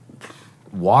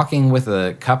 walking with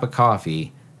a cup of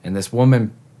coffee, and this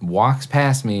woman walks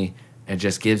past me and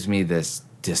just gives me this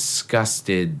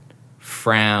disgusted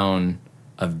frown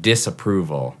of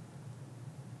disapproval,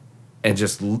 and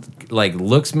just like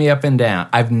looks me up and down.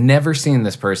 I've never seen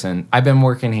this person. I've been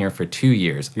working here for 2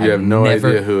 years. You have no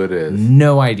idea who it is.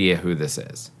 No idea who this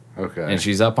is. Okay. And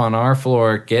she's up on our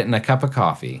floor getting a cup of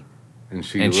coffee, and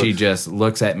she looks- just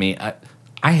looks at me.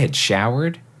 I had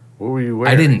showered. What were you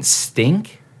wearing? I didn't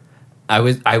stink. I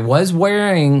was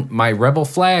wearing my Rebel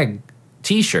Flag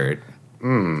T-shirt.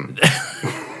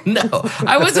 No,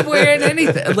 I wasn't wearing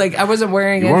anything. Like, I wasn't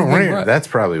wearing You anything. weren't wearing. wrong. That's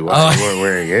probably why Oh. you weren't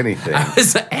wearing anything. I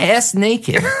was ass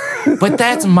naked. But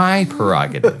that's my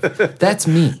prerogative. That's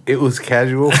me. It was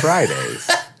Casual Fridays.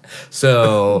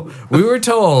 So we were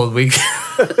told we.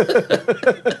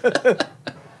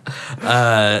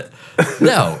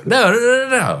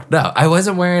 No. I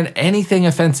wasn't wearing anything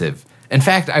offensive. In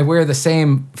fact, I wear the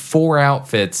same 4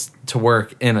 outfits to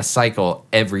work in a cycle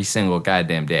every single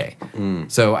goddamn day.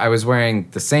 So I was wearing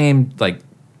the same like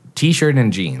t-shirt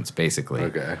and jeans, basically.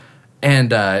 Okay.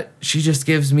 And she just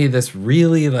gives me this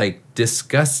really like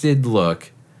disgusted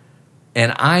look,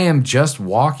 and I am just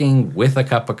walking with a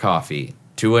cup of coffee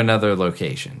to another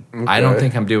location. I don't Okay.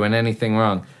 think I'm doing anything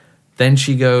wrong. Then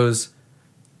she goes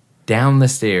down the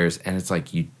stairs, and it's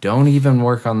like, you don't even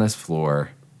work on this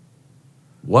floor.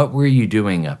 What were you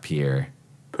doing up here?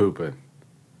 Pooping.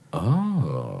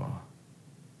 Oh.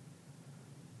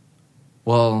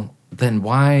 Well, then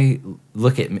why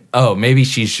look at me? Oh, maybe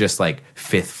she's just like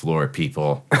 5th floor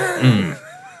people.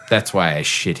 That's why I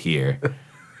shit here.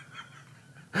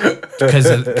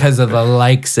 Because of the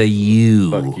likes of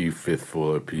you. Fuck you, 5th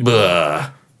floor people.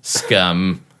 Ugh,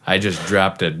 scum. I just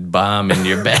dropped a bomb in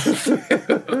your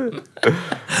bathroom.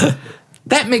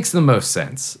 That makes the most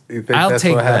sense. You think I'll that's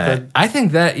take what that. happened? I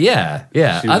think that, yeah.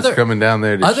 She was coming down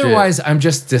there to Otherwise, shit. I'm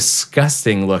just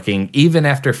disgusting looking, even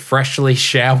after freshly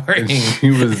showering. And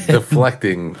she was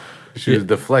deflecting. She was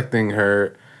deflecting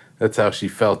her. That's how she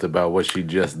felt about what she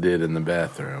just did in the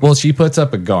bathroom. Well, she puts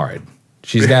up a guard.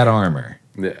 She's got armor.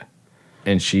 Yeah.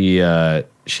 And she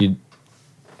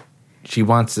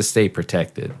wants to stay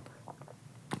protected.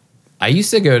 I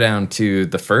used to go down to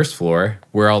the first floor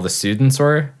where all the students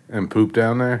were. And poop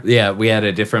down there? Yeah, we had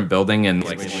a different building and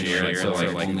like shared, so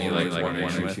like only like one or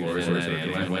two floors. And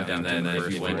if you went down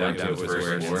to the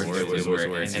first floor, it was where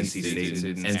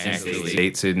NC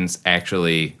State students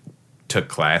actually took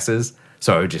classes.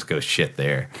 So I would just go shit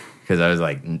there because I was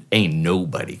like, ain't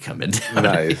nobody coming down.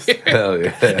 Nice. Here. Hell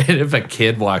yeah. And if a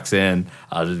kid walks in,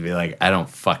 I'll just be like, I don't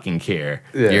fucking care.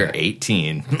 Yeah. You're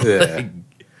 18.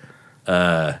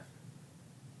 Yeah.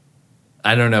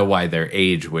 I don't know why their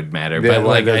age would matter, Yeah, but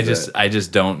why like does I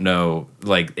just don't know.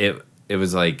 Like it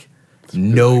was like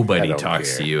nobody don't talks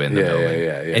care. to you in the Yeah, building,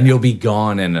 yeah, and you'll be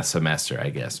gone in a semester. I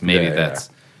guess maybe Yeah,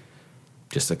 that's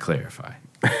just to clarify.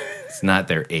 It's not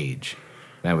their age.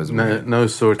 That was No, weird. no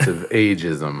sorts of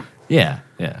ageism. Yeah.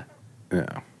 Yeah.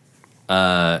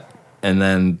 And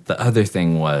then the other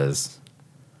thing was,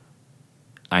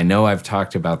 I know I've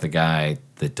talked about the guy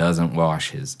that doesn't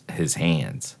wash his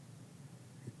hands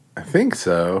I think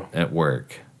so. at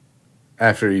work.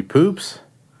 After he poops?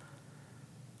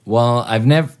 Well, I've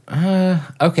never...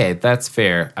 okay, that's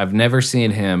fair. I've never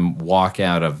seen him walk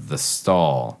out of the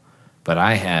stall, but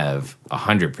I have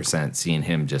 100% seen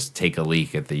him just take a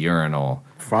leak at the urinal.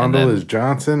 Fondle his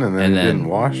Johnson and then, didn't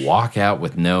wash? walk out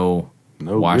with no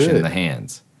washing good. the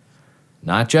hands.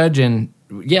 Not judging.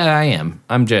 Yeah, I am.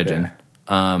 I'm judging.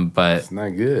 But It's not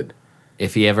good.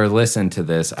 if he ever listened to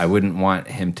this, I wouldn't want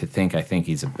him to think I think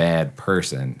he's a bad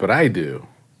person. But I do.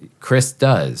 Chris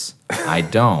does. I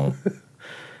don't.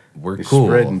 We're You're cool.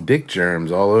 spreading dick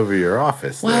germs all over your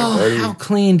office Well, there, buddy. how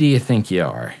clean do you think you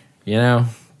are? You know?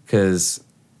 Because,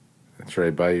 That's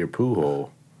right by your poo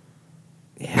hole.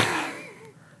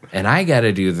 and I got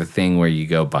to do the thing where you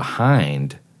go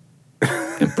behind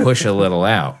and push a little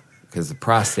out because the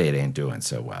prostate ain't doing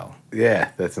so well.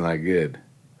 Yeah, that's not good.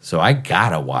 So I got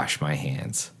to wash my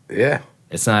hands. Yeah.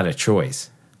 It's not a choice.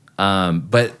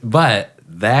 But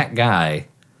that guy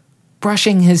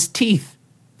brushing his teeth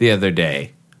the other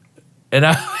day, and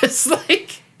I was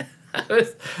like,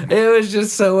 it was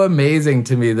just so amazing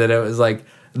to me that it was like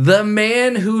the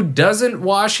man who doesn't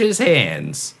wash his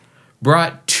hands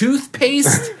brought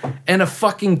toothpaste and a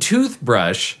fucking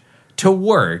toothbrush to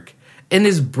work and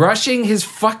is brushing his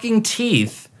fucking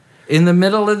teeth in the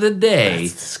middle of the day.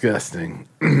 It's disgusting.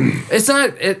 It's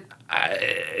not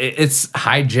it's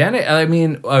hygienic. I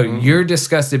mean, you're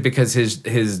disgusted because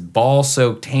his ball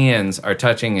soaked hands are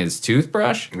touching his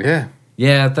toothbrush? Yeah.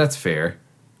 Yeah, that's fair.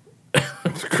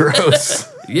 It's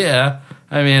gross. Yeah.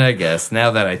 I mean, I guess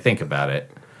now that I think about it.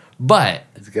 But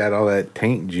He's got all that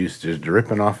taint juice just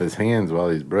dripping off his hands while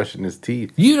he's brushing his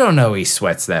teeth. you don't know he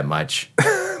sweats that much.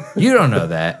 You don't know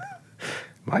that.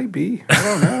 Might be. I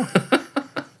don't know.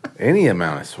 Any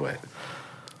amount of sweat.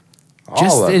 All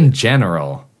Just of in it.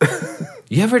 general.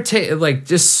 You ever take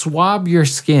just swab your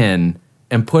skin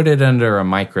and put it under a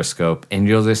microscope and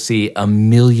you'll just see a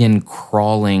million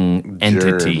crawling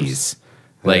entities.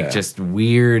 Like Yeah. just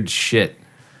weird shit.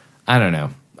 I don't know.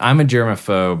 I'm a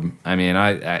germaphobe. I mean,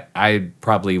 I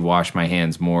probably wash my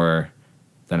hands more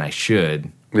than I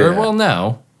should. Yeah. Or well,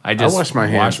 no. I just wash my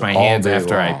hands all day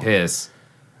after I long. piss.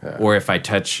 Yeah. Or if I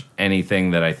touch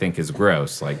anything that I think is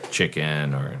gross, like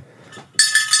chicken or...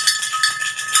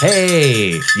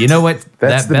 Hey, you know what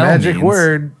That's that the bell magic means?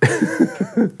 word.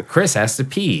 Chris has to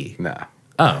pee. Nah.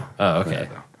 Oh, okay.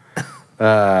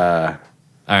 All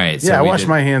right. So Yeah, I we wash did-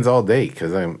 my hands all day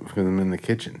because I'm in the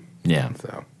kitchen. Yeah.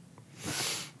 So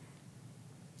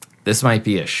This might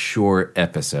be a short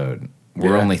episode.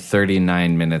 We're Yeah. only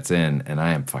 39 minutes in, and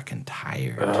I am fucking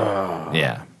tired.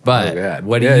 Yeah. But God.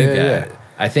 what do Yeah, you yeah, got? yeah.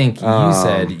 I think you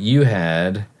said you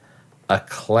had a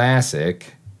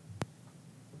classic.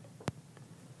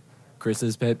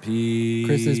 Chris's pet peeve.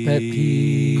 Chris's pet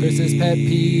peeve. Chris's pet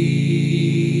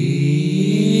peeve.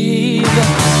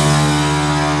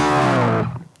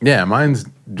 yeah, mine's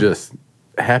just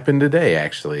happened today.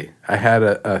 Actually, I had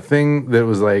a thing that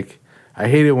was like, I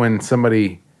hate it when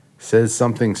somebody says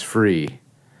something's free,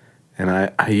 and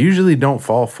I usually don't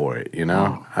fall for it. You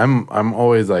know, I'm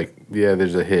always like, yeah,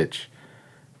 there's a hitch,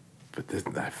 but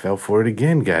I fell for it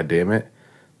again. God damn it!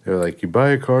 They're like, you buy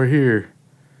a car here,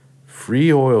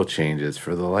 free oil changes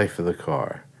for the life of the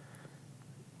car.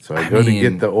 So I go to mean-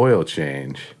 get the oil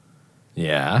change,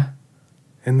 Yeah.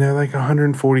 and they're like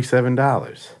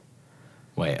 $147.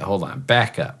 Wait, hold on.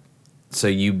 Back up.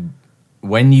 So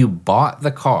when you bought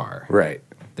the car, Right.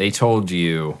 they told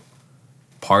you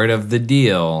part of the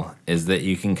deal is that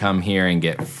you can come here and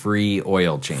get free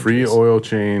oil changes. Free oil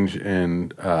change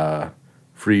and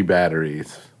free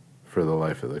batteries for the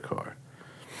life of the car.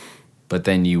 But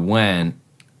then you went.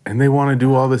 And they want to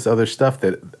do all this other stuff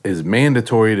that is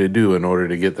mandatory to do in order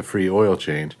to get the free oil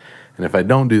change. And if I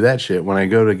don't do that shit, when I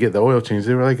go to get the oil change,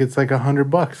 they were like, it's like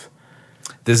 $100.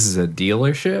 This is a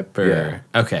dealership? Or? Yeah.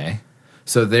 Okay.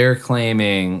 So they're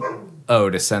claiming,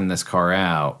 to send this car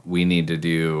out, we need to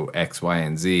do X, Y,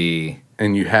 and Z.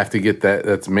 And you have to get that.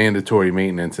 That's mandatory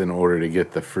maintenance in order to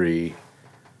get the free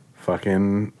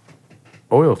fucking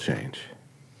oil change.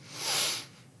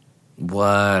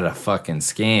 What a fucking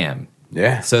scam.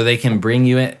 Yeah. So they can bring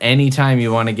you in anytime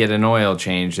you want to get an oil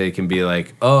change. They can be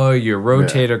like, "Oh, your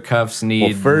rotator cuffs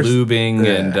need lubing,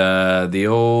 and the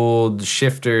old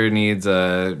shifter needs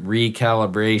a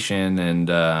recalibration, and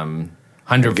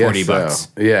 $140." So.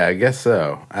 Yeah, I guess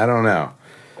so. I don't know.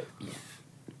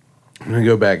 I'm gonna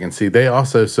go back and see. They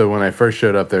also, so when I first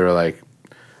showed up, they were like,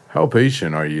 "How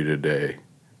patient are you today?"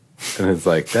 And it's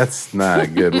like, that's not a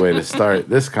good way to start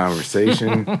this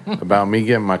conversation about me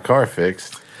getting my car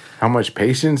fixed. How much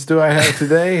patience do I have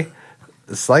today?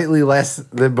 Slightly less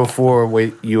than before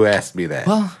you asked me that.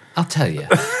 Well, I'll tell you.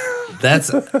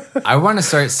 I want to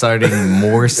start starting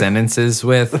more sentences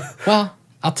with, well,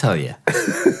 I'll tell you.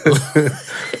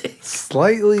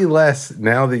 Slightly less,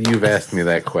 now that you've asked me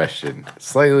that question,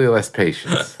 slightly less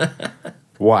patience.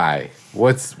 Why?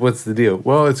 What's the deal?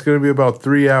 Well, it's going to be about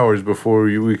 3 hours before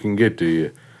we can get to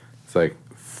you. It's like,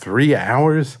 3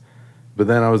 hours? But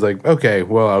then I was like, okay,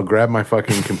 well, I'll grab my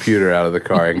fucking computer out of the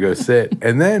car and go sit.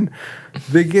 And then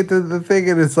they get to the thing,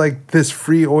 and it's like, this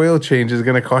free oil change is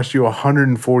going to cost you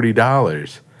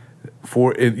 $140.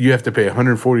 You have to pay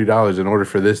 $140 in order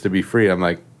for this to be free. I'm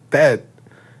like, that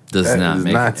does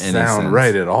not sound sense.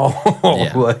 right at all.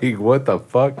 Yeah. Like, what the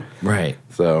fuck? Right.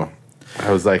 So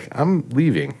I was like, I'm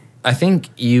leaving. I think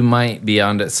you might be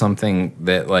onto something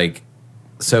that, like,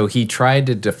 so he tried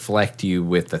to deflect you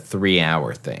with the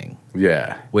 3-hour thing.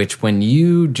 Yeah. Which, when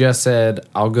you just said,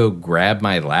 I'll go grab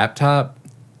my laptop,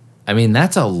 I mean,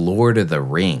 that's a Lord of the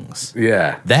Rings.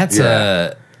 Yeah.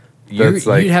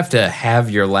 You'd have to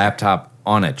have your laptop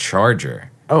on a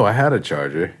charger. Oh, I had a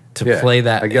charger. To play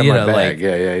that. I got my bag.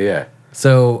 Yeah.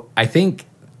 So I think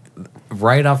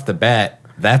right off the bat,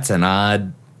 that's an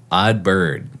odd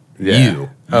bird. Yeah.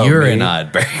 You're me? an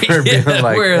odd bird. For being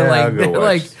like, I'll go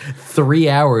watch. 3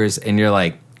 hours, and you're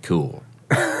like, cool.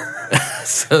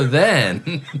 So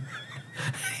then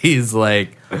he's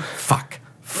like, fuck.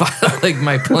 Like,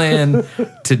 my plan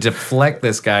to deflect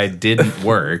this guy didn't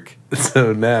work.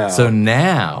 So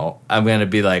now I'm going to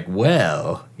be like,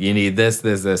 well, you need this,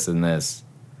 and this.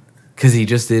 Because he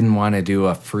just didn't want to do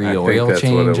a free oil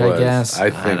change, I guess. I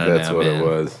think that's what it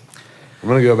was. I'm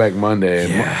going to go back Monday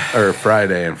or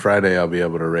Friday, and Friday I'll be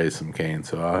able to raise some cane,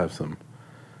 so I'll have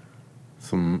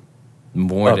some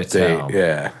more update. to tell.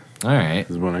 Yeah. All right.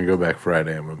 Because when I go back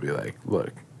Friday, I'm going to be like,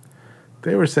 look,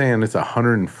 they were saying it's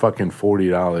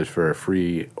 $140 for a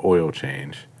free oil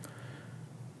change.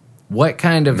 What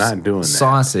kind of Not doing that.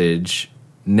 sausage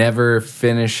never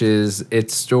finishes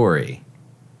its story?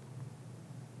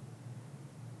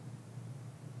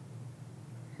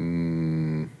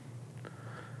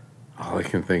 All I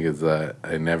can think is that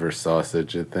I never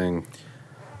sausage a thing.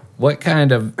 What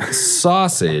kind of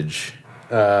sausage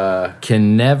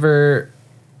can never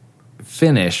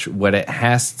finish what it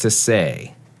has to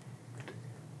say?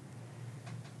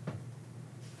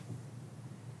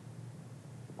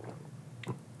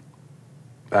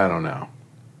 I don't know.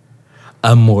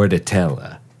 A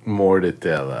mortadella.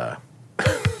 Mortadella.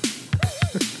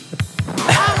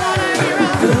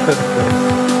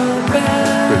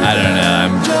 I don't know.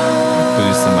 I'm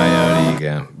boosting my own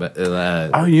ego. But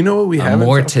Oh, you know what we have?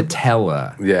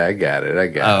 mortadella. Yeah, I got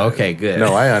it. Oh, okay, good.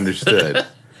 No, I understood.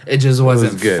 It just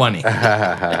wasn't good. funny. Did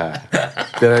I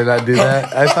not do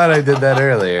that? I thought I did that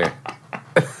earlier.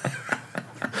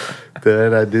 Did I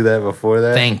not do that before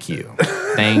that? Thank you.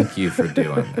 Thank you for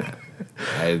doing that.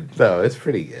 No, it's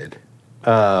pretty good.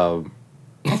 No,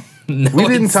 We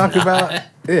didn't it's talk not. about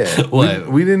What?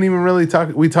 We didn't even really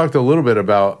talk. We talked a little bit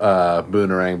about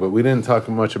Boonerang, but we didn't talk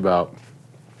much about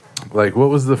like what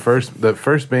was the first. The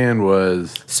first band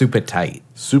was Super tight.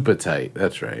 Super Tight.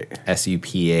 That's right.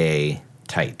 SUPA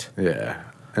tight. Yeah,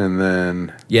 and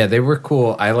then Yeah, they were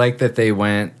cool. I like that they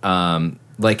went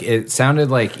like it sounded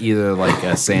like either like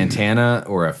a Santana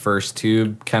or a First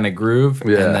Tube kind of groove,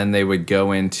 Yeah. and then they would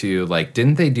go into like,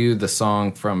 didn't they do the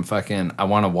song from fucking I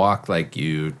Want to Walk Like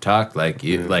You, Talk Like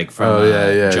You, like from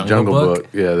Jungle Book?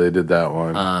 Yeah, they did that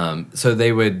one. So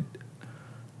they would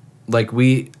like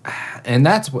and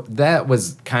that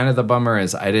was kind of the bummer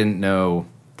is I didn't know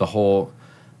the whole,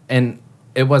 and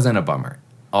it wasn't a bummer.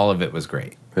 All of it was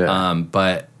great. Yeah.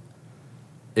 But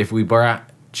if we brought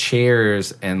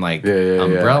chairs and like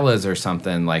umbrellas or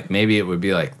something, like maybe it would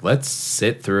be like, let's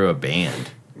sit through a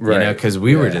band. Right. You know, because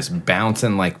we were just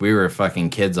bouncing like we were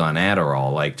fucking kids on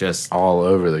Adderall, like just all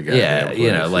over the goddamn place.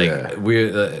 you know, like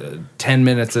we're 10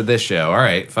 minutes of this show. All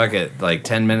right, fuck it, like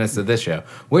 10 minutes of this show,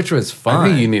 which was fun. I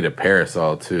think you need a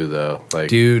parasol too, though. Like,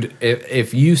 dude,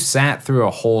 if you sat through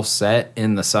a whole set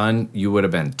in the sun, you would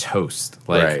have been toast.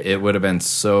 Like it would have been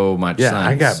so much sun.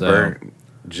 I got burnt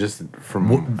just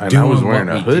from and I doing was wearing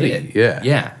what a we hoodie. did.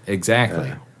 Yeah, exactly.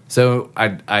 Yeah. So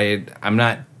I'm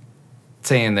not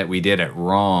saying that we did it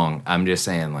wrong. I'm just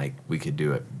saying like we could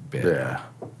do it better. Yeah.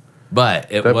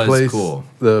 But it was cool.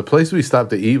 The place we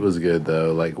stopped to eat was good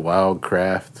though, like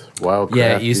Wildcraft.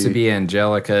 Yeah, it used to be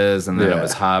Angelica's, and then it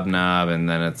was Hobnob, and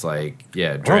then it's like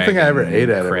I don't think I ever ate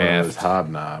at it when it was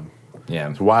Hobnob.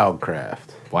 Yeah, it's Wildcraft.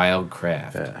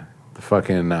 Yeah, the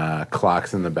fucking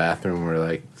clocks in the bathroom were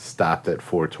like stopped at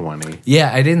 4:20. Yeah,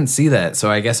 I didn't see that,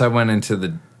 so I guess I went into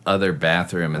the other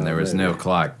bathroom and there was no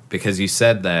clock because you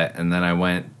said that, and then I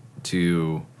went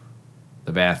to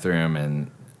the bathroom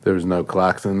and there was no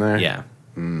clocks in there. Yeah,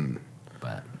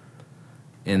 but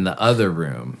in the other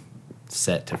room,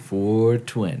 set to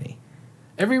 4:20.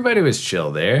 Everybody was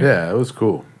chill there. Yeah, it was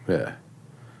cool. Yeah,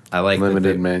 I like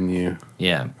limited menu.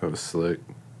 Yeah, it was slick.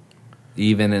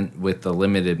 Even with the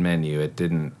limited menu, it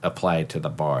didn't apply to the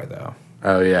bar though.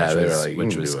 Oh yeah, they were like,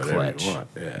 which you was can do whatever clutch. you want.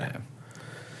 Yeah.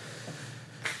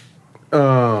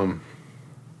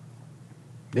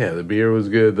 Yeah, the beer was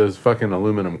good. Those fucking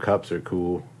aluminum cups are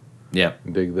cool. Yep.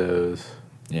 Dig those.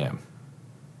 Yeah.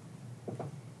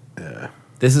 Yeah.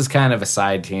 This is kind of a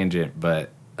side tangent, but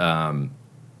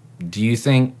do you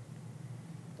think...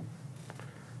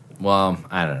 Well,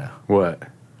 I don't know. What?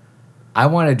 I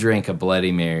want to drink a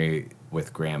Bloody Mary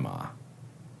with Grandma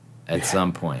at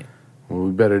some point. Well,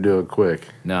 we better do it quick.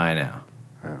 No, I know.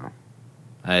 Oh.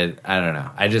 I don't know.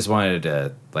 I just wanted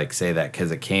to like say that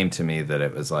because it came to me that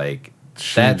it was like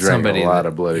She that's drank somebody a lot that,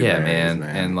 of Bloody yeah, Marys, man,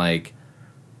 and like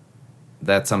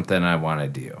that's something I want to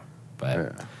do.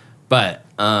 But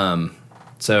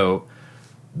so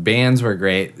bands were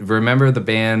great. Remember the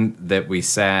band that we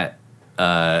sat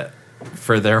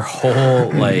for their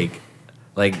whole like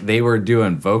they were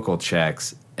doing vocal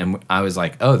checks. And I was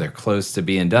like, oh, they're close to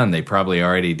being done. They probably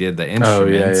already did the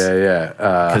instruments. Oh, yeah.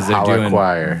 Because they're doing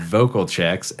choir. vocal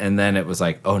checks. And then it was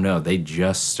like, oh, no, they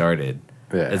just started.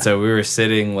 Yeah. And so we were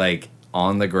sitting, like,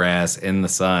 on the grass in the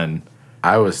sun.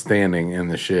 I was standing in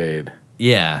the shade.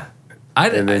 Yeah.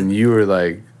 And then you were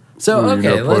like, so,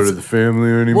 okay, you're not part of the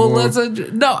family anymore. Well, let's...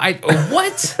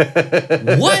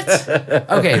 What?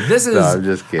 Okay, this is... No, I'm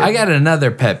just kidding. I got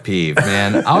another pet peeve,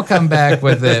 man. I'll come back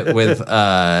with it with...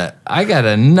 I got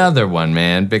another one,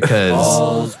 man,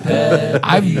 because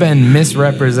I've been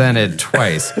misrepresented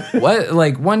twice. What?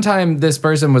 Like, one time this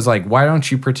person was like, why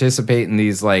don't you participate in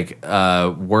these, like,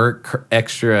 work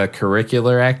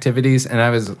extracurricular activities? And I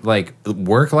was like,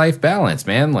 work-life balance,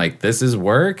 man. Like, this is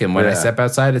work, and when I step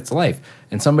outside, it's life.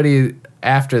 And somebody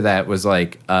after that was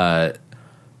like,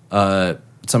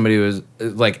 somebody was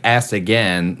like asked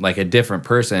again, like a different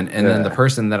person. And then the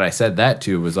person that I said that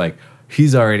to was like,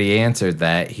 he's already answered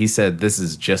that. He said, this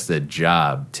is just a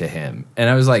job to him. And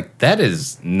I was like, that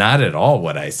is not at all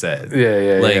what I said.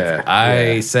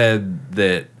 I said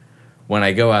that when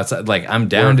I go outside, like I'm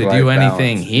down to do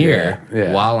anything here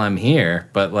while I'm here,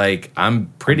 but like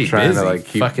I'm pretty trying busy. To like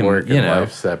keep fucking, work and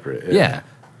life separate. Yeah.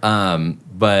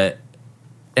 But,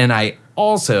 and I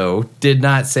also did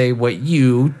not say what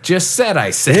you just said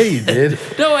I said. Yeah, you did.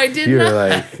 No, I did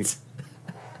not.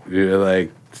 You're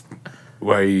like,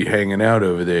 why are you hanging out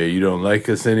over there? You don't like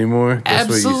us anymore? That's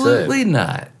Absolutely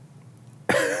not.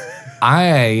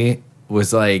 I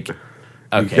was like,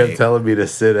 okay. You kept telling me to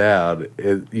sit down.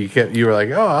 You were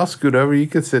like, oh, I'll scoot over. You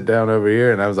can sit down over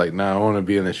here. And I was like, no, I want to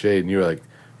be in the shade. And you were like,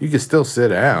 you can still sit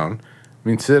down. I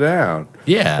mean, sit down.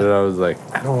 Yeah. And I was like,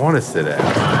 I don't want to sit down.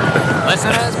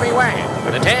 Listeners,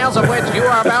 beware. The tales of which you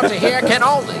are about to hear can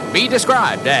only be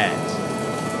described as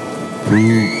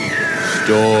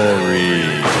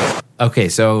story. Okay,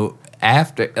 so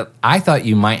after I thought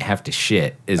you might have to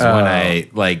shit is when I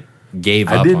like gave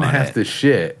up. I didn't on have it. to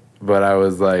shit. but I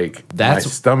was like, my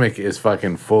stomach is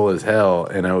fucking full as hell,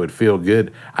 and I would feel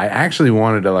good. I actually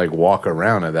wanted to like walk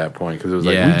around at that point because it was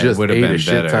like we just ate a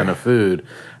shit ton of food.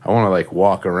 I want to like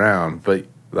walk around, but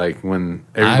like when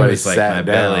everybody sat down,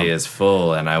 my belly is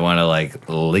full, and I want to like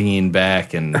lean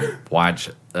back and watch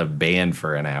a band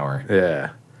for an hour.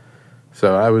 Yeah.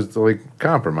 So I was like,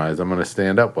 compromise. I'm going to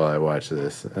stand up while I watch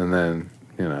this, and then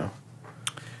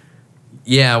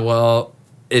Yeah, well,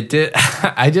 it did.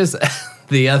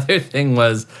 The other thing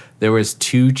was there was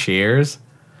 2 chairs,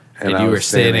 and you were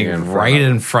standing right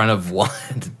in front of one,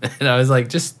 and I was like,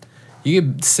 just you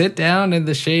could sit down in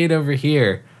the shade over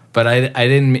here. But I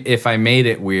didn't. If I made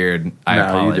it weird, I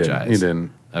apologize. You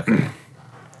didn't. Okay.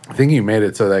 I think you made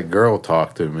it so that girl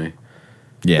talked to me.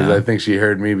 Yeah. Because I think she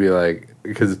heard me be like,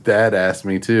 because Dad asked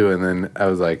me too, and then I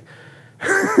was like,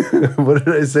 what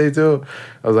did I say to him?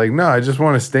 I was like, no, I just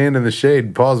want to stand in the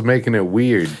shade. Paul's making it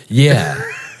weird. Yeah.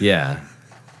 Yeah.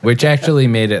 Which actually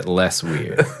made it less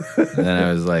weird. And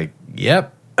I was like,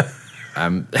 yep.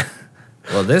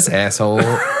 Well, this asshole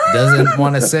doesn't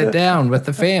want to sit down with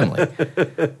the family.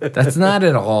 That's not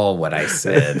at all what I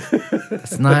said.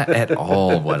 That's not at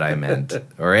all what I meant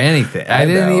or anything. I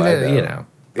didn't even.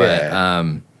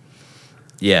 But,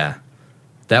 yeah.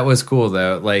 That was cool,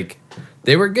 though. Like,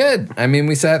 they were good. I mean,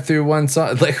 we sat through one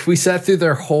song. Like, we sat through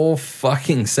their whole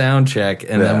fucking sound check,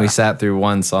 and then we sat through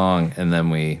one song, and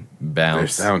then we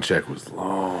bounced. Their sound check was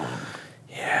long.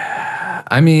 Yeah.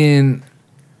 I mean,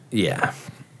 yeah.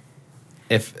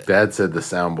 If Dad said the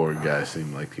soundboard guy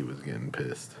seemed like he was getting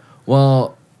pissed.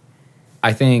 Well,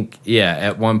 I think,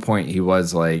 at one point he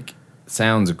was like,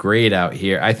 sounds great out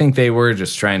here. I think they were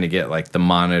just trying to get like the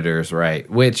monitors right,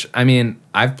 which, I mean,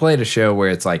 I've played a show where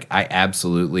it's like I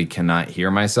absolutely cannot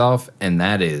hear myself, and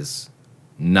that is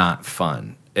not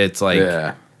fun. It's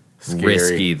like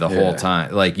risky the whole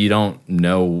time. Like, you don't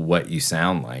know what you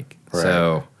sound like. Right.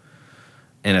 So,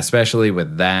 and especially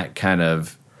with that kind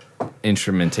of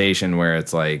instrumentation where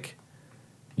it's like,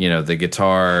 the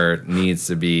guitar needs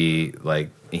to be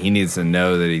like, he needs to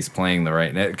know that he's playing the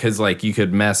right note, because like you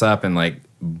could mess up and like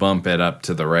bump it up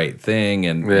to the right thing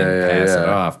and pass it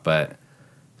off. But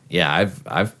I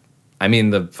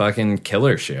mean, the fucking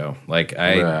Killer show, like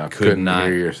I could not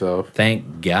hear yourself.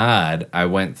 Thank God I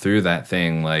went through that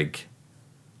thing like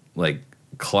I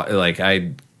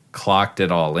clocked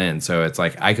it all in, so it's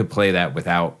like I could play that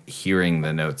without hearing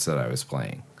the notes that I was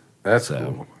playing. That's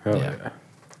cool. Hell yeah.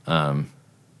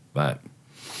 But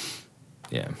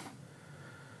yeah.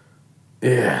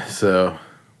 Yeah, so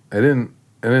I didn't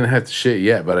have to shit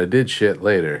yet, but I did shit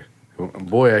later.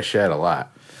 Boy, I shat a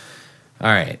lot.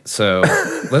 All right, so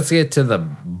let's get to the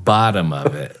bottom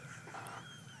of it.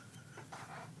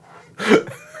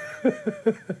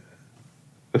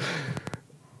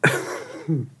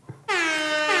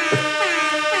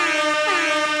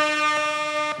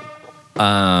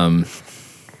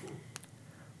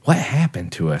 What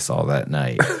happened to us all that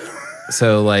night?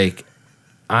 So, like,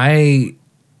 I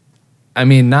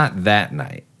mean, not that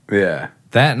night. Yeah.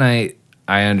 That night,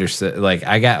 I understood. Like,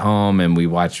 I got home and we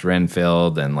watched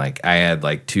Renfield, and, like, I had,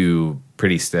 like, 2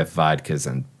 pretty stiff vodkas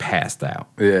and passed out.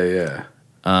 Yeah.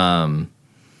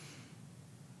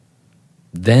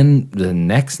 Then the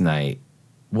next night,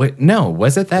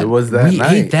 was it that? It was that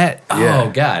night. We ate that. Yeah.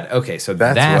 Oh, God. Okay, so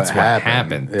that's what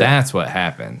happened. Yeah. That's what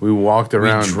happened. We walked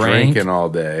around drinking all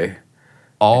day.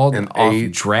 Off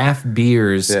draft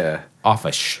beers Yeah. off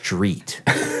a street.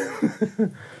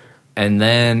 And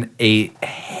then ate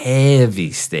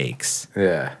heavy steaks.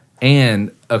 Yeah.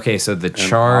 And, okay, so the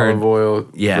charred... olive oil,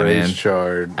 man.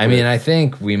 charred. I mean, I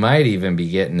think we might even be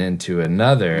getting into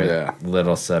another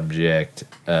little subject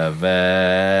of... Hey,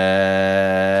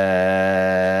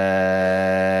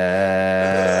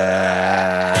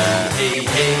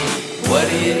 what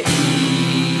do you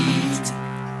eat?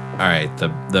 All right,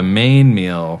 the main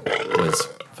meal was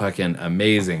fucking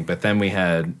amazing, but then we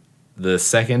had the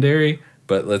secondary,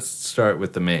 but let's start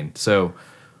with the main. So...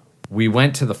 we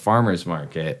went to the farmer's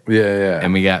market. Yeah.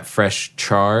 And we got fresh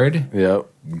chard. Yep.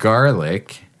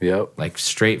 Garlic. Yep. Like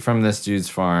straight from this dude's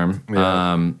farm.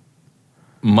 Yep.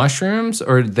 Mushrooms,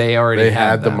 or they already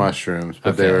had the mushrooms,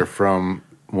 but they were from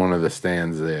one of the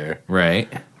stands there. Right.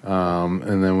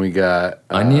 And then we got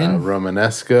onion,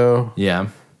 Romanesco. Yeah.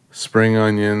 Spring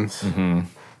onions. Mm-hmm.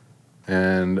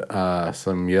 And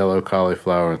some yellow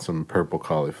cauliflower and some purple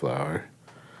cauliflower.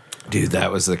 Dude, that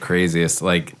was the craziest.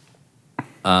 Like,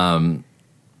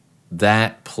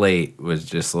 that plate was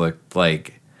just looked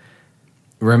like,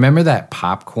 remember that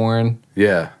popcorn?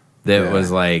 Yeah. That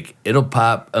was like, it'll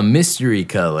pop a mystery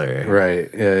color. Right.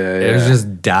 Yeah. It was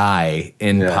just dye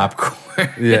in popcorn.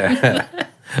 Yeah.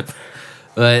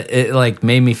 But it like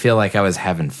made me feel like I was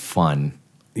having fun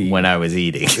when I was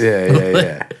eating.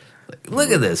 Yeah. Like, look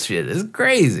at this shit. It's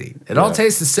crazy. It all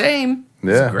tastes the same.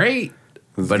 Yeah. It's great.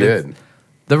 It's good.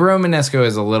 The Romanesco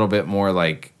is a little bit more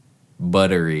like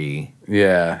buttery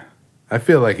Yeah. I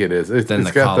feel like it is. than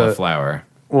the got cauliflower.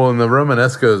 Well, and the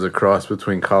Romanesco is a cross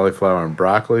between cauliflower and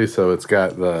broccoli, so it's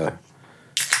got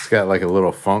like a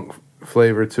little funk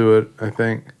flavor to it, I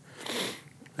think.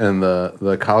 And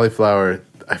the cauliflower,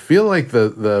 I feel like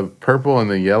the purple and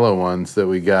the yellow ones that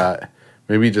we got,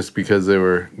 maybe just because they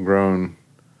were grown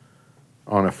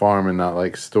on a farm and not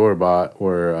like store bought,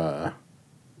 were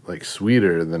like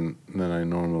sweeter than I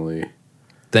normally.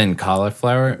 Than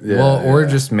cauliflower? Yeah, well, or yeah.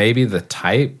 just maybe the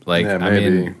type. Like, Yeah, I maybe.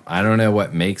 mean, I don't know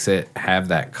what makes it have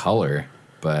that color,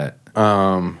 but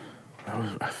I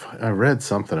read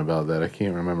something about that. I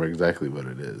can't remember exactly what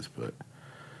it is, but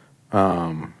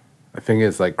I think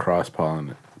it's like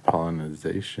pollination,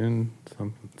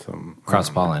 some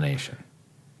cross-pollination.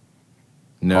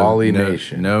 No,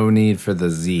 Pollination. No need for the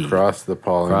Z. cross the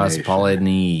pollination.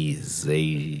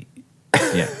 Cross-pollination.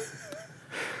 Yeah.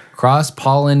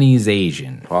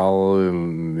 Cross-pollination.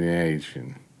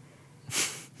 Pollination.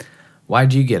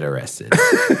 Why'd you get arrested?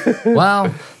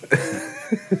 Well,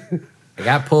 I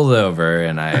got pulled over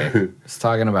and I was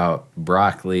talking about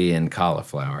broccoli and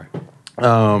cauliflower.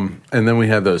 And then we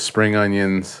had those spring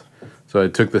onions. So I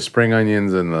took the spring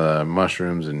onions and the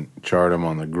mushrooms and charred them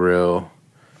on the grill.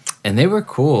 And they were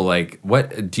cool. Like,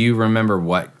 what do you remember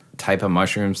what type of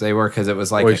mushrooms they were? Because it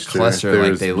was like Oyster. a cluster. There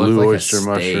Like was they blue looked like oyster a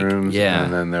steak. mushrooms. Yeah.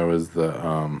 And then there was the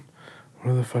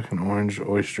what are the fucking orange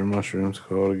oyster mushrooms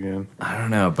called again? I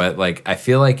don't know, but like I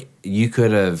feel like you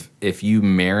could have, if you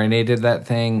marinated that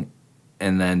thing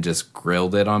and then just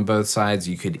grilled it on both sides,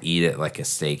 you could eat it like a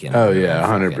steak. Oh, yeah,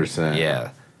 100%.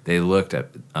 Yeah, they looked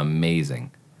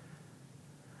amazing.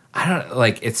 I don't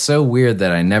like. It's so weird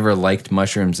that I never liked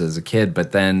mushrooms as a kid,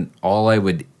 but then all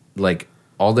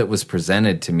that was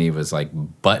presented to me was like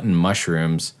button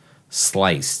mushrooms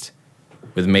sliced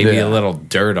with maybe Yeah. a little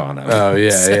dirt on them. Oh yeah,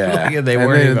 So, yeah. like, they And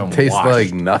weren't they even taste washed.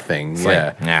 like nothing. It's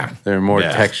yeah, like, nah. they're more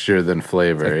Yeah. texture than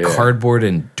flavor. Like cardboard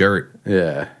and dirt.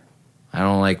 Yeah, I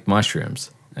don't like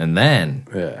mushrooms. And then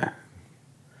yeah.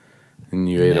 And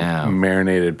you ate Now. a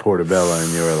marinated portobello, and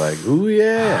you were like, "Ooh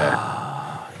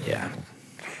yeah." yeah.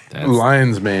 That's,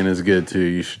 Lion's mane is good too.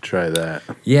 You should try that.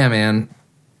 yeah, man.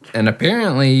 And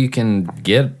apparently you can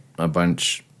get a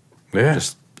bunch Yeah,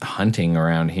 just hunting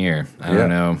around here. I don't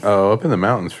know. Oh, up in the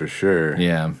mountains for sure.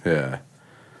 Yeah. Yeah.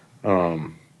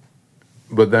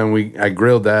 But then I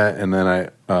grilled that, and then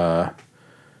I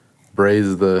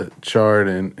braised the chard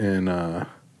in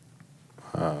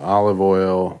olive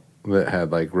oil that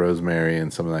had like rosemary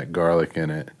and some of that garlic in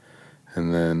it,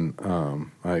 and then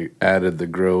I added the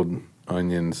grilled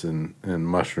onions and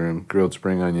grilled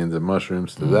spring onions and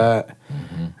mushrooms to that,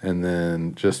 and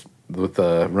then just with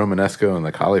the Romanesco and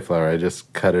the cauliflower, I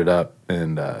just cut it up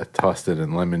and tossed it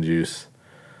in lemon juice,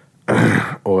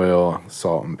 oil,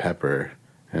 salt, and pepper,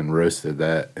 and roasted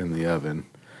that in the oven.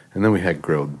 And then we had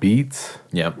grilled beets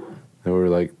Yep. that were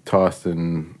like tossed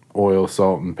in oil,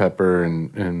 salt, and pepper,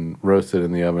 and roasted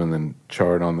in the oven, and then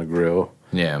charred on the grill.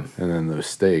 Yeah. And then those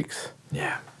steaks.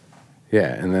 Yeah.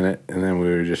 Yeah, and then we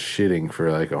were just shitting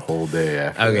for like a whole day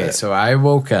after. Okay, that. so I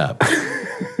woke up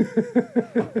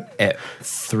at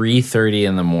 3:30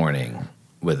 in the morning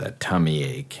with a tummy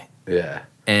ache. Yeah.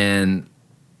 And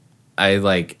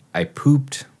I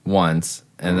pooped once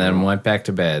and then went back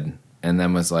to bed and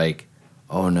then was like,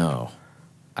 oh no,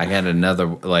 I got another,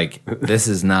 like, this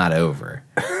is not over.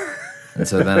 And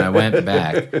so then I went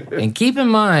back. And keep in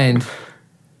mind,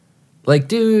 like,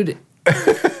 dude,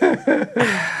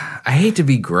 I hate to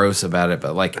be gross about it,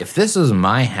 but like, if this was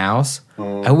my house,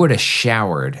 I would have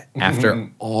showered after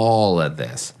all of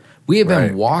this. We have been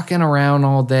Right. walking around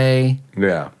all day.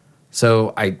 Yeah.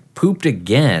 So I pooped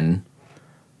again,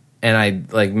 and I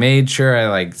like made sure I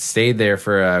like stayed there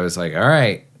I was like, all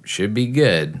right, should be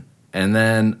good. And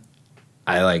then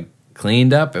I like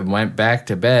cleaned up and went back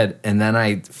to bed, and then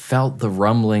I felt the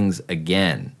rumblings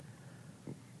again.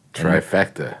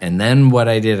 Trifecta. And then what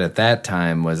I did at that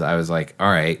time was I was like,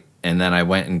 all right, and then I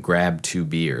went and grabbed 2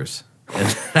 beers. And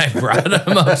then I brought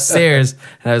them upstairs,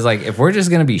 and I was like, if we're just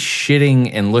going to be shitting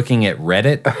and looking at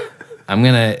Reddit, I'm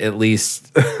going to at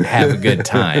least have a good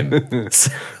time.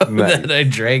 So then I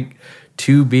drank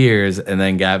 2 beers and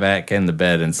then got back in the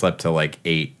bed and slept till like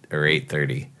 8 or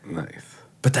 8:30. Nice.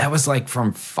 But that was like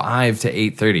from 5 to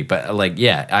 8:30. But like,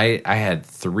 yeah, I had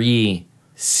 3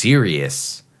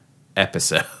 serious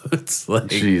episodes. Like,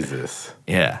 Jesus.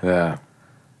 yeah. Yeah.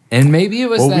 And maybe it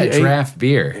was Well, we that ate- draft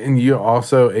beer. And you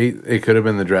also ate, it could have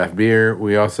been the draft beer.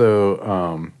 We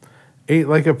also ate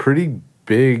like a pretty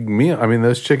big meal. I mean,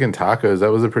 those chicken tacos,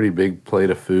 that was a pretty big plate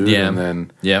of food. Yeah. And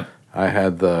then Yep. I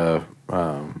had the,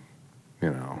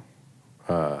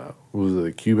 what was it,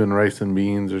 the Cuban rice and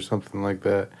beans or something like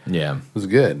that. Yeah. It was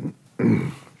good.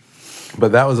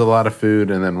 But that was a lot of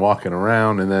food, and then walking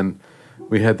around, and then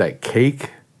we had that cake,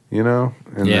 and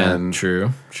Yeah. then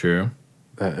True.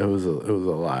 it was a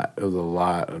lot. It was a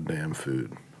lot of damn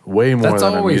food. Way more That's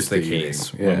than I'm always used the to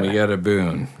case eating. when we go to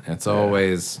Boone. It's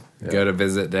always Yeah. go to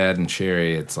visit Dad and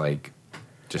Sherry. It's like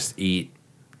just eat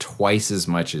twice as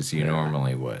much as you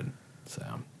normally would. So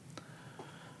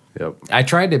Yep. I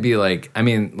tried to be like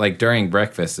during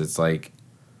breakfast, it's like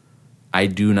I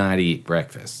do not eat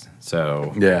breakfast.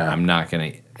 So Yeah. I'm not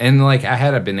gonna. And like I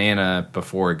had a banana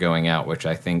before going out, which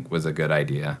I think was a good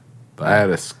idea. But I had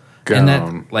a scone. and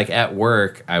that like at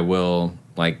work, I will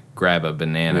like grab a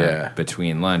banana Yeah.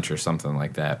 between lunch or something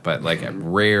like that. But like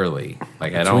rarely,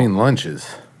 like I between don't. lunches.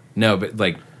 No, but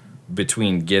like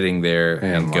between getting there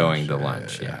and lunch, going to yeah,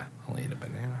 lunch, yeah. yeah, I'll eat a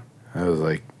banana. I was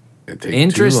like, it takes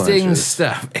Interesting 2 lunches.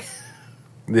 stuff.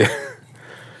 Yeah.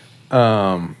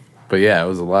 But yeah, it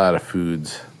was a lot of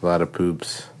foods, a lot of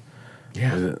poops.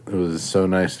 Yeah, It was so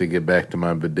nice to get back to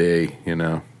my bidet,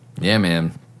 yeah,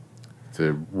 man.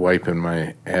 to wiping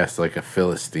my ass like a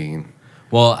Philistine.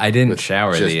 Well, I didn't With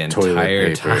shower just the toilet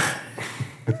entire paper.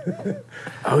 time.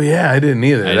 Oh yeah, I didn't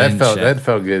either. I that didn't felt shower. that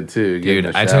felt good too. Dude,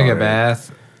 getting I took a shower.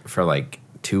 bath for like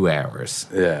 2 hours.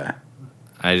 Yeah.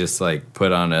 I just like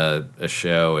put on a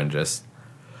show and just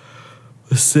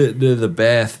was sitting in the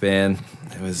bath, man.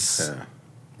 It was Yeah.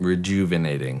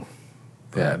 rejuvenating.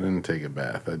 Yeah, I didn't take a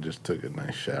bath. I just took a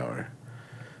nice shower.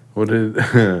 What did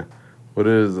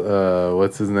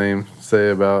what's his name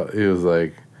say about? He was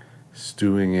like,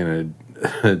 stewing in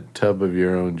a tub of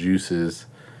your own juices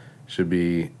should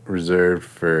be reserved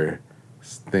for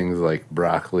things like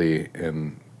broccoli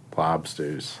and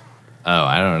lobsters. Oh,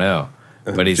 I don't know.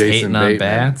 But he's Jason hating on Bateman.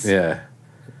 bats? Yeah.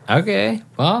 Okay,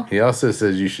 well, He also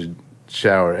says you should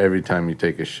shower every time you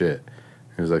take a shit.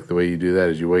 He was like, the way you do that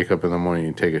is you wake up in the morning,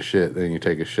 you take a shit, then you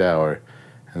take a shower,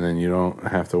 and then you don't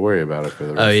have to worry about it for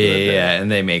the rest oh of the yeah, day. yeah. And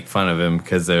they make fun of him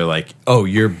because they're like, oh,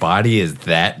 your body is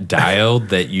that dialed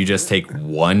that you just take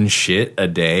one shit a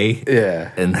day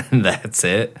Yeah. and then that's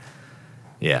it?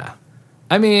 Yeah.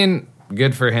 I mean,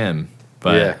 good for him.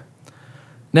 But yeah.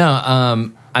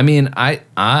 no, I mean,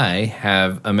 I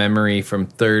have a memory from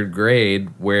 3rd grade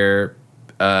where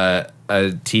a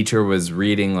teacher was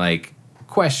reading like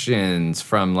questions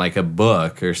from like a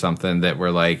book or something that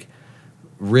were like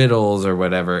riddles or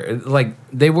whatever. Like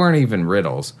they weren't even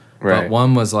riddles, Right. but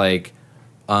one was like,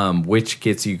 which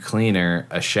gets you cleaner,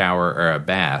 a shower or a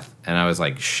bath? And I was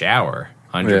like, shower,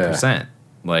 100%.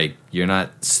 Like you're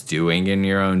not stewing in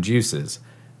your own juices.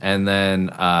 And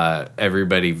then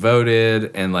everybody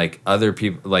voted, and like other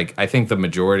people, like I think the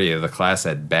majority of the class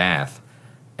had bath.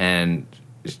 And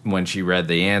when she read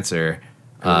the answer,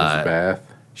 It was a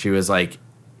bath. she was like,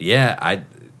 "Yeah,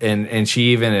 and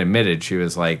she even admitted, she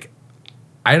was like,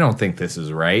 I don't think this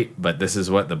is right, but this is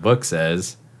what the book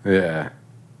says. Yeah.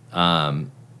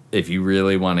 If you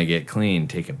really want to get clean,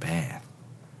 take a bath."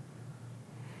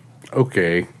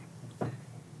 Okay.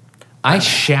 I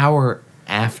shower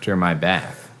after my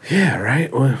bath. Yeah,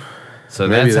 right? Well, So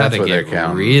Maybe that's how that's to what they're get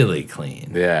counting. really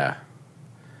clean. yeah.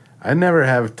 I never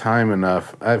have time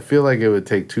enough. I feel like it would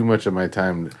take too much of my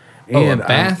time. Oh, a And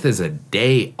bath is a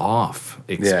day off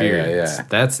experience. yeah.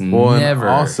 That's Well, and never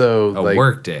also, a like,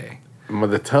 work day.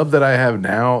 the tub that I have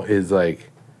now is like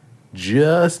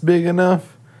just big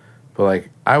enough, but like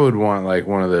I would want like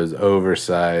one of those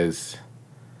oversized,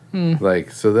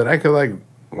 like so that I could like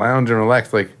lounge and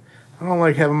relax. Like I don't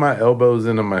like having my elbows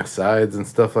into my sides and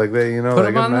stuff like that. You know, Put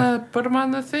like them I'm not- put 'em on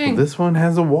the thing. This one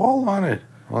has a wall on it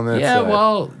on that Yeah, side.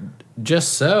 well,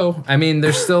 just so. I mean,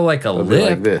 there's still like a It'll be lip.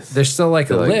 like this. There's still like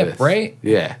a Like lip, this. right?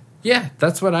 Yeah. Yeah,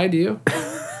 that's what I do.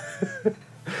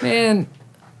 Man,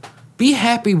 be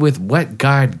happy with what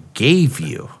God gave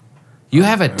you. You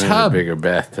have a I need a tub. bigger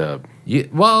bathtub.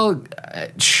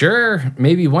 Sure,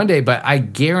 maybe one day, but I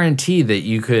guarantee that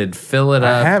you could fill it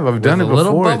up. I've done it with a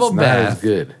little before. bubble It's not bath. as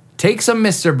good. Take some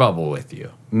Mr. Bubble with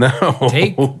you. No.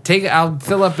 Take. I'll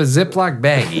fill up a Ziploc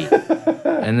baggie,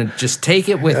 and then just take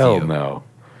it with Hell you. no.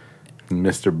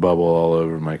 Mr. Bubble all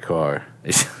over my car.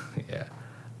 Yeah.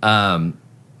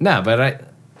 No, but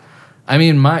I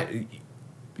mean,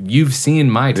 you've seen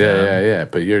my tub. Yeah.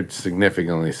 But you're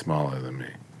significantly smaller than me.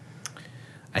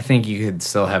 I think you could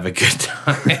still have a good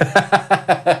time.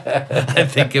 I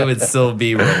think it would still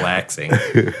be relaxing.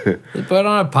 Put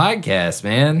on a podcast,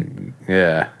 man.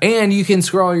 Yeah. And you can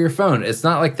scroll your phone. It's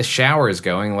not like the shower is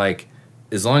going. Like,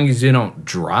 as long as you don't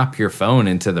drop your phone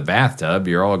into the bathtub,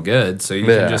 you're all good. So you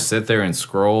can just sit there and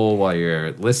scroll while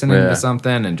you're listening to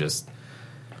something and just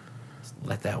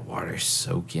let that water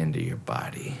soak into your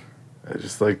body. I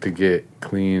just like to get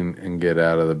clean and get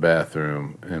out of the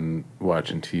bathroom and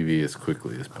watching TV as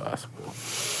quickly as possible.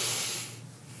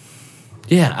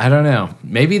 Yeah, I don't know.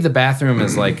 Maybe the bathroom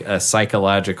is like a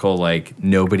psychological, like,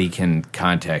 nobody can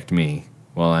contact me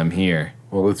while I'm here.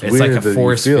 Well, it's weird like a that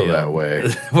force you feel field. that way.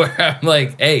 Where I'm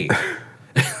like, hey,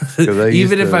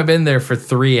 even if I've been there for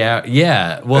 3 hours.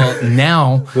 Yeah, well,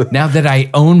 now that I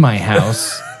own my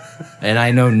house and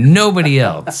I know nobody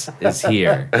else is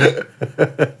here,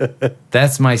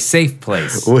 that's my safe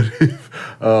place.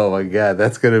 Oh, my God.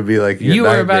 That's going to be like your You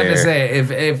were about nightmare. to say,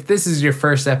 if this is your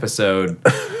first episode,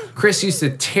 Chris used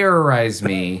to terrorize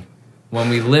me when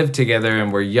we lived together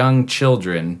and were young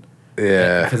children.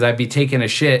 Yeah. Because I'd be taking a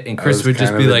shit and Chris was would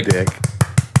just kind be of a like dick.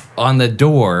 on the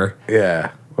door.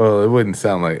 Yeah. Well, it wouldn't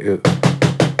sound like it.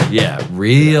 Yeah,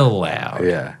 real loud.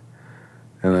 Yeah.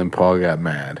 And then Paul got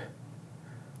mad.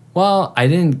 Well, I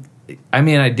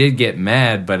did get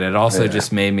mad, but it also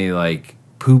just made me like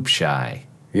poop shy.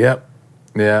 Yep.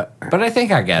 Yeah. But I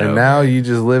think I got And over now it. you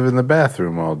just live in the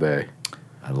bathroom all day.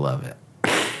 I love it.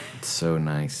 It's so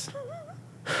nice.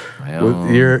 My With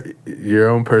own. your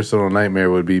own personal nightmare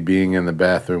would be being in the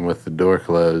bathroom with the door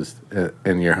closed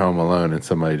and you're home alone and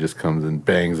somebody just comes and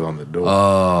bangs on the door.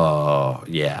 Oh,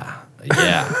 yeah.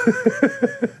 Yeah.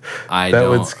 That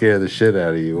would scare the shit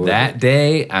out of you. wouldn't That it?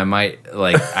 day,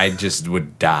 I just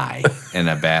would die in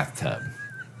a bathtub.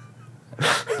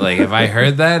 Like, if I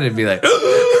heard that, it'd be like,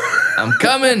 I'm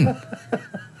coming.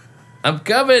 Not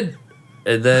coming.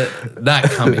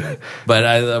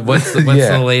 But what's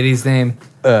the lady's name?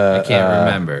 I can't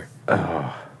remember.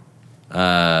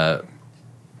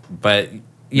 But,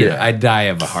 you know, I'd die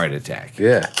of a heart attack.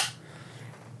 Yeah.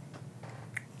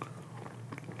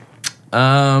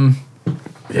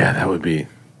 Yeah, that would be.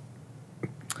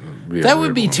 That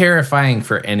would be terrifying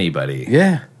for anybody.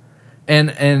 Yeah.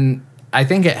 And I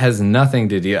think it has nothing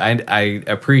to do. I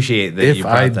appreciate that you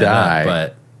brought that up,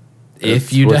 but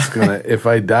if you die, if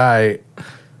I die,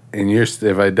 and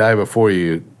if I die before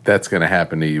you, that's gonna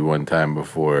happen to you one time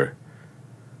before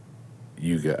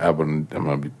you go. I'm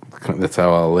gonna be. That's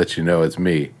how I'll let you know it's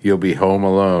me. You'll be home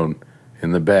alone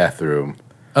in the bathroom.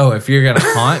 oh, if you're gonna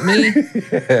haunt me,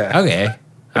 okay,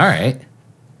 all right.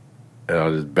 And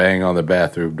I'll just bang on the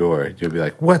bathroom door. You'll be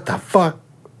like, "What the fuck?"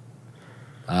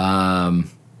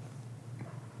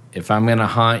 If I'm gonna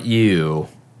haunt you,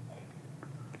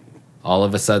 all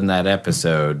of a sudden that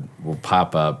episode will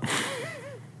pop up,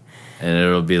 and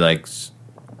it'll be like,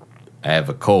 I have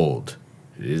a cold.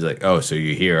 He's like, oh, so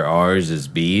you hear ours is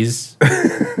bees?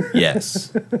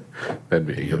 Yes. That'd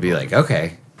be. You'll be like,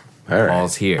 okay, all right.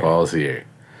 Paul's here. Paul's here.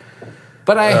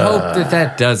 But I hope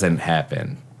that doesn't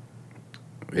happen.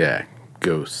 Yeah,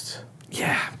 ghosts.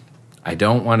 Yeah. I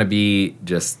don't want to be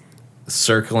just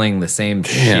circling the same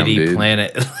Damn, shitty dude.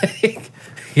 planet.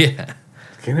 Yeah.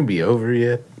 Can it be over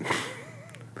yet?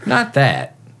 Not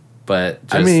that, but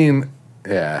just, I mean,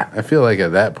 yeah, I feel like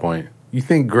at that point, you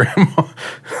think grandma.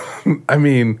 I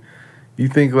mean, you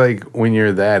think like when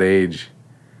you're that age,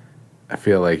 I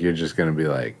feel like you're just gonna be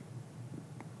like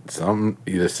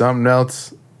either something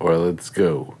else or let's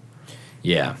go.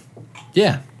 yeah.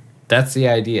 Yeah. That's the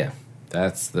idea.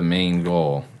 That's the main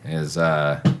goal is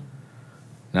not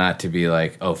to be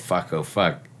like, oh fuck.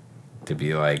 To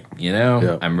be like, you know,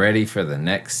 Yep. I'm ready for the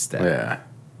next step. Yeah.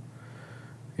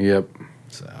 Yep.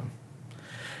 So,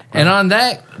 and on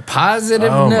that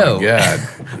positive Oh note, my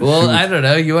God. well, I don't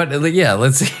know. You want? Yeah,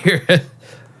 let's hear it.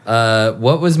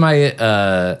 What was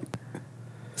my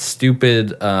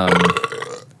stupid?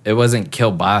 It wasn't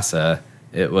kielbasa.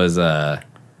 It was what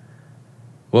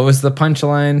was the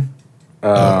punchline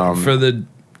for the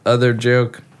other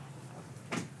joke?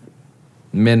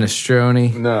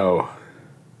 Minestrone. No.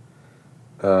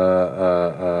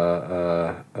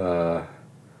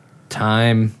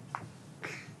 Time.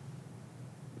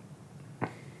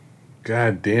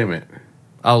 God damn it.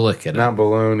 I'll look it Not up.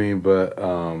 bologna, but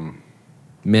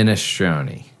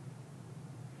Minestrone.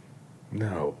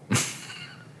 no.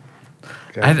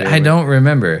 I don't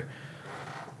remember.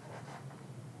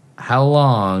 How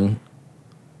long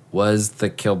was the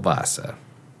kielbasa?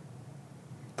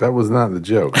 That was not the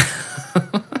joke.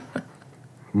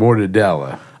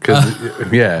 Mortadella.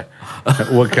 Because, yeah,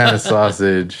 what kind of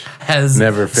sausage Has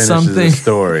never finishes something, a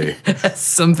story? has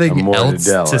something A else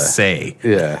mortadella. to say.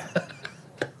 Yeah.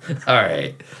 All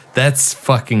right. That's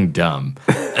fucking dumb.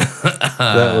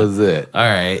 That was it. All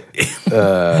right.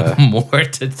 More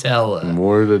to Tella.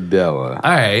 More to Della.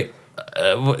 All right.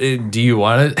 Do you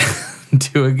want to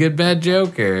do a good bad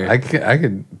joke or? I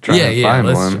could try and find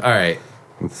one. All right.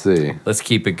 Let's see. Let's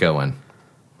keep it going.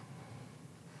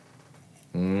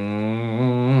 All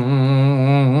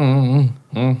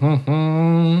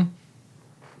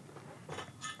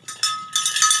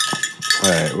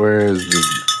right, where is the...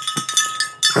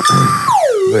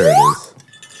 There it is.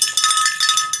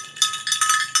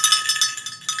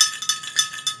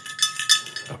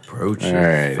 Approaching. All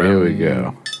right, here we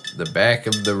go. The back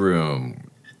of the room.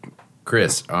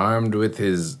 Chris, armed with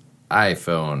his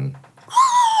iPhone.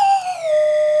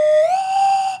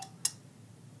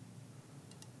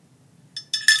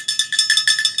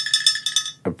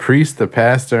 A priest, a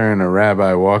pastor, and a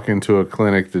rabbi walk into a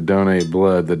clinic to donate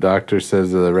blood. The doctor says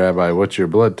to the rabbi, "What's your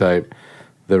blood type?"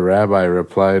 The rabbi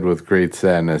replied with great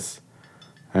sadness,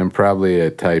 "I'm probably a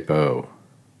type O."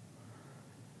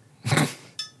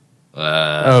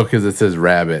 Oh, because it says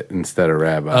rabbit instead of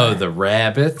rabbi. Oh, the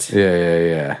rabbit?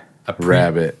 Yeah.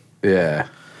 Rabbit. Yeah.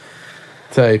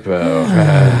 Typo. All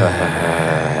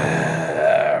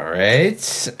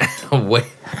right.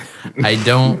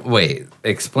 Wait.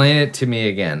 Explain it to me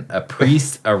again. A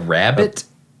priest, a rabbit,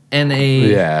 and a...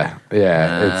 Yeah.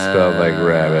 It's spelled like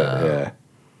rabbit. Yeah.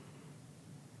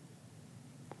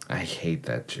 I hate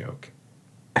that joke.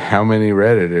 How many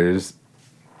Reddit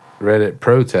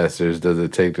protesters does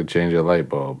it take to change a light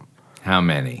bulb? How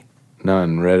many?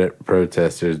 None. Reddit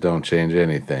protesters don't change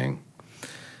anything.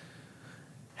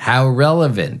 How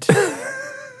relevant?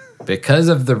 Because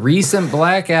of the recent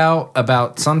blackout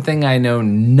about something I know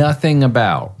nothing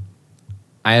about.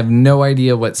 I have no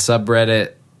idea what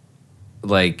subreddit,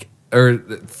 or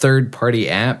third-party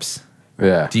apps.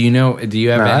 Yeah. Do you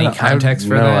have any context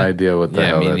for that? I have no idea what the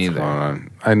hell me that's neither. going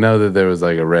on. I know that there was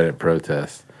like a Reddit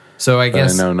protest. So I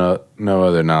guess I know no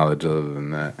other knowledge other than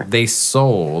that. they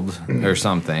sold or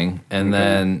something, and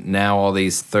then now all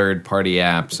these third-party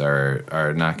apps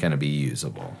are not going to be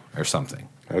usable or something.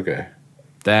 Okay.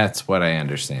 That's what I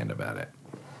understand about it.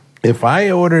 If I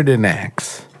ordered an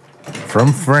axe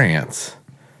from France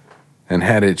and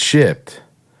had it shipped,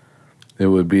 it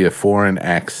would be a foreign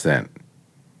accent.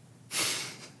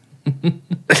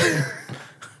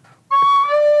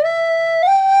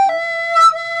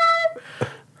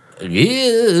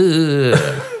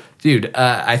 Yeah. Dude,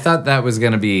 I thought that was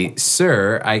going to be,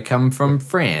 "Sir, I come from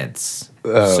France."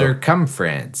 Oh.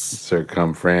 Circumference.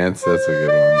 Circumference, that's a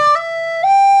good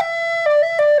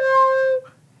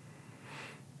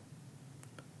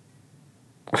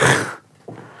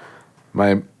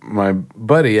one. My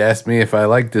buddy asked me if I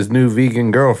liked his new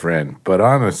vegan girlfriend, but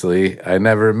honestly, I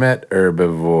never met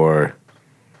herbivore.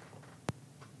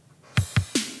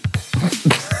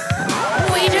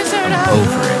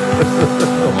 Over it. I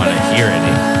don't want to hear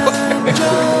any.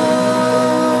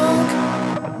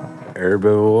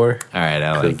 Herbivore? All right,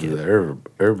 I like it.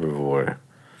 Herbivore.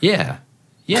 Yeah.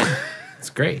 It's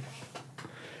great.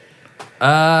 All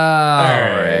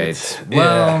right.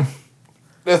 Well,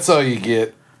 that's all you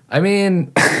get. I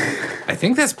mean, I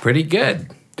think that's pretty good.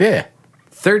 Yeah.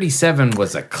 37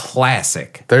 was a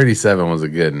classic. 37 was a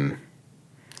good one.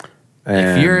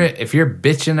 And If you're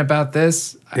bitching about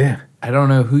this, yeah. I don't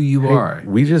know who you are.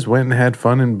 We just went and had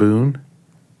fun in Boone.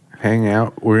 Hang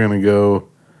out. We're going to go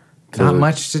to... Not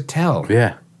much to tell.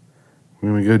 Yeah. We're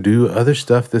going to go do other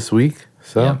stuff this week.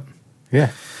 So, Yep.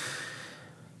 yeah.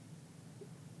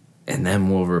 And then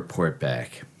we'll report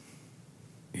back.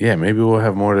 Yeah, maybe we'll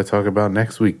have more to talk about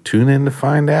next week. Tune in to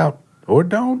find out. Or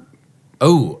don't.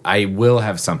 Oh, I will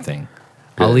have something.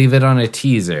 Good. I'll leave it on a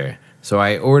teaser. So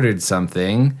I ordered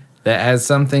something that has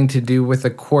something to do with a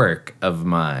quirk of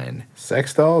mine.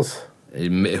 Sex dolls?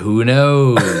 Who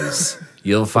knows?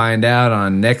 You'll find out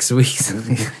on next week's.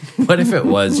 What if it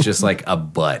was just like a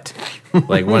butt?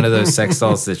 Like one of those sex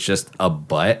dolls that's just a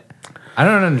butt? I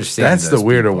don't understand. That's the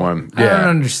weirder one. Yeah. I don't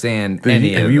understand any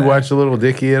of that. Have you watched Little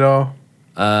Dicky at all?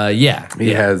 Yeah. He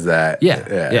has that.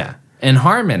 Yeah. And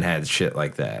Harmon had shit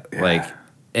like that. Yeah.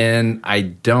 And I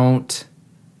don't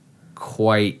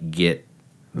quite get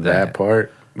That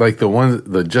part. Like the ones,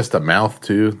 just a mouth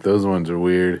too. Those ones are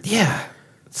weird. Yeah.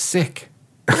 Sick.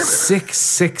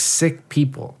 sick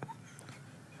people.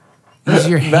 Use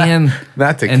your hand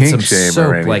not to and kink some shame soap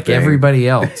or anything. like everybody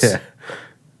else. Yeah.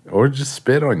 Or just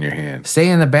spit on your hand. Stay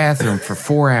in the bathroom for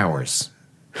 4 hours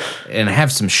and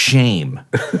have some shame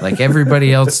like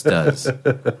everybody else does. All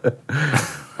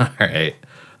right.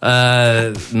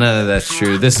 None of that's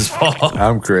true. This is Paul.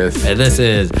 I'm Chris. And this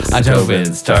is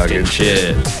Tobin's Talking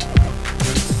Shit.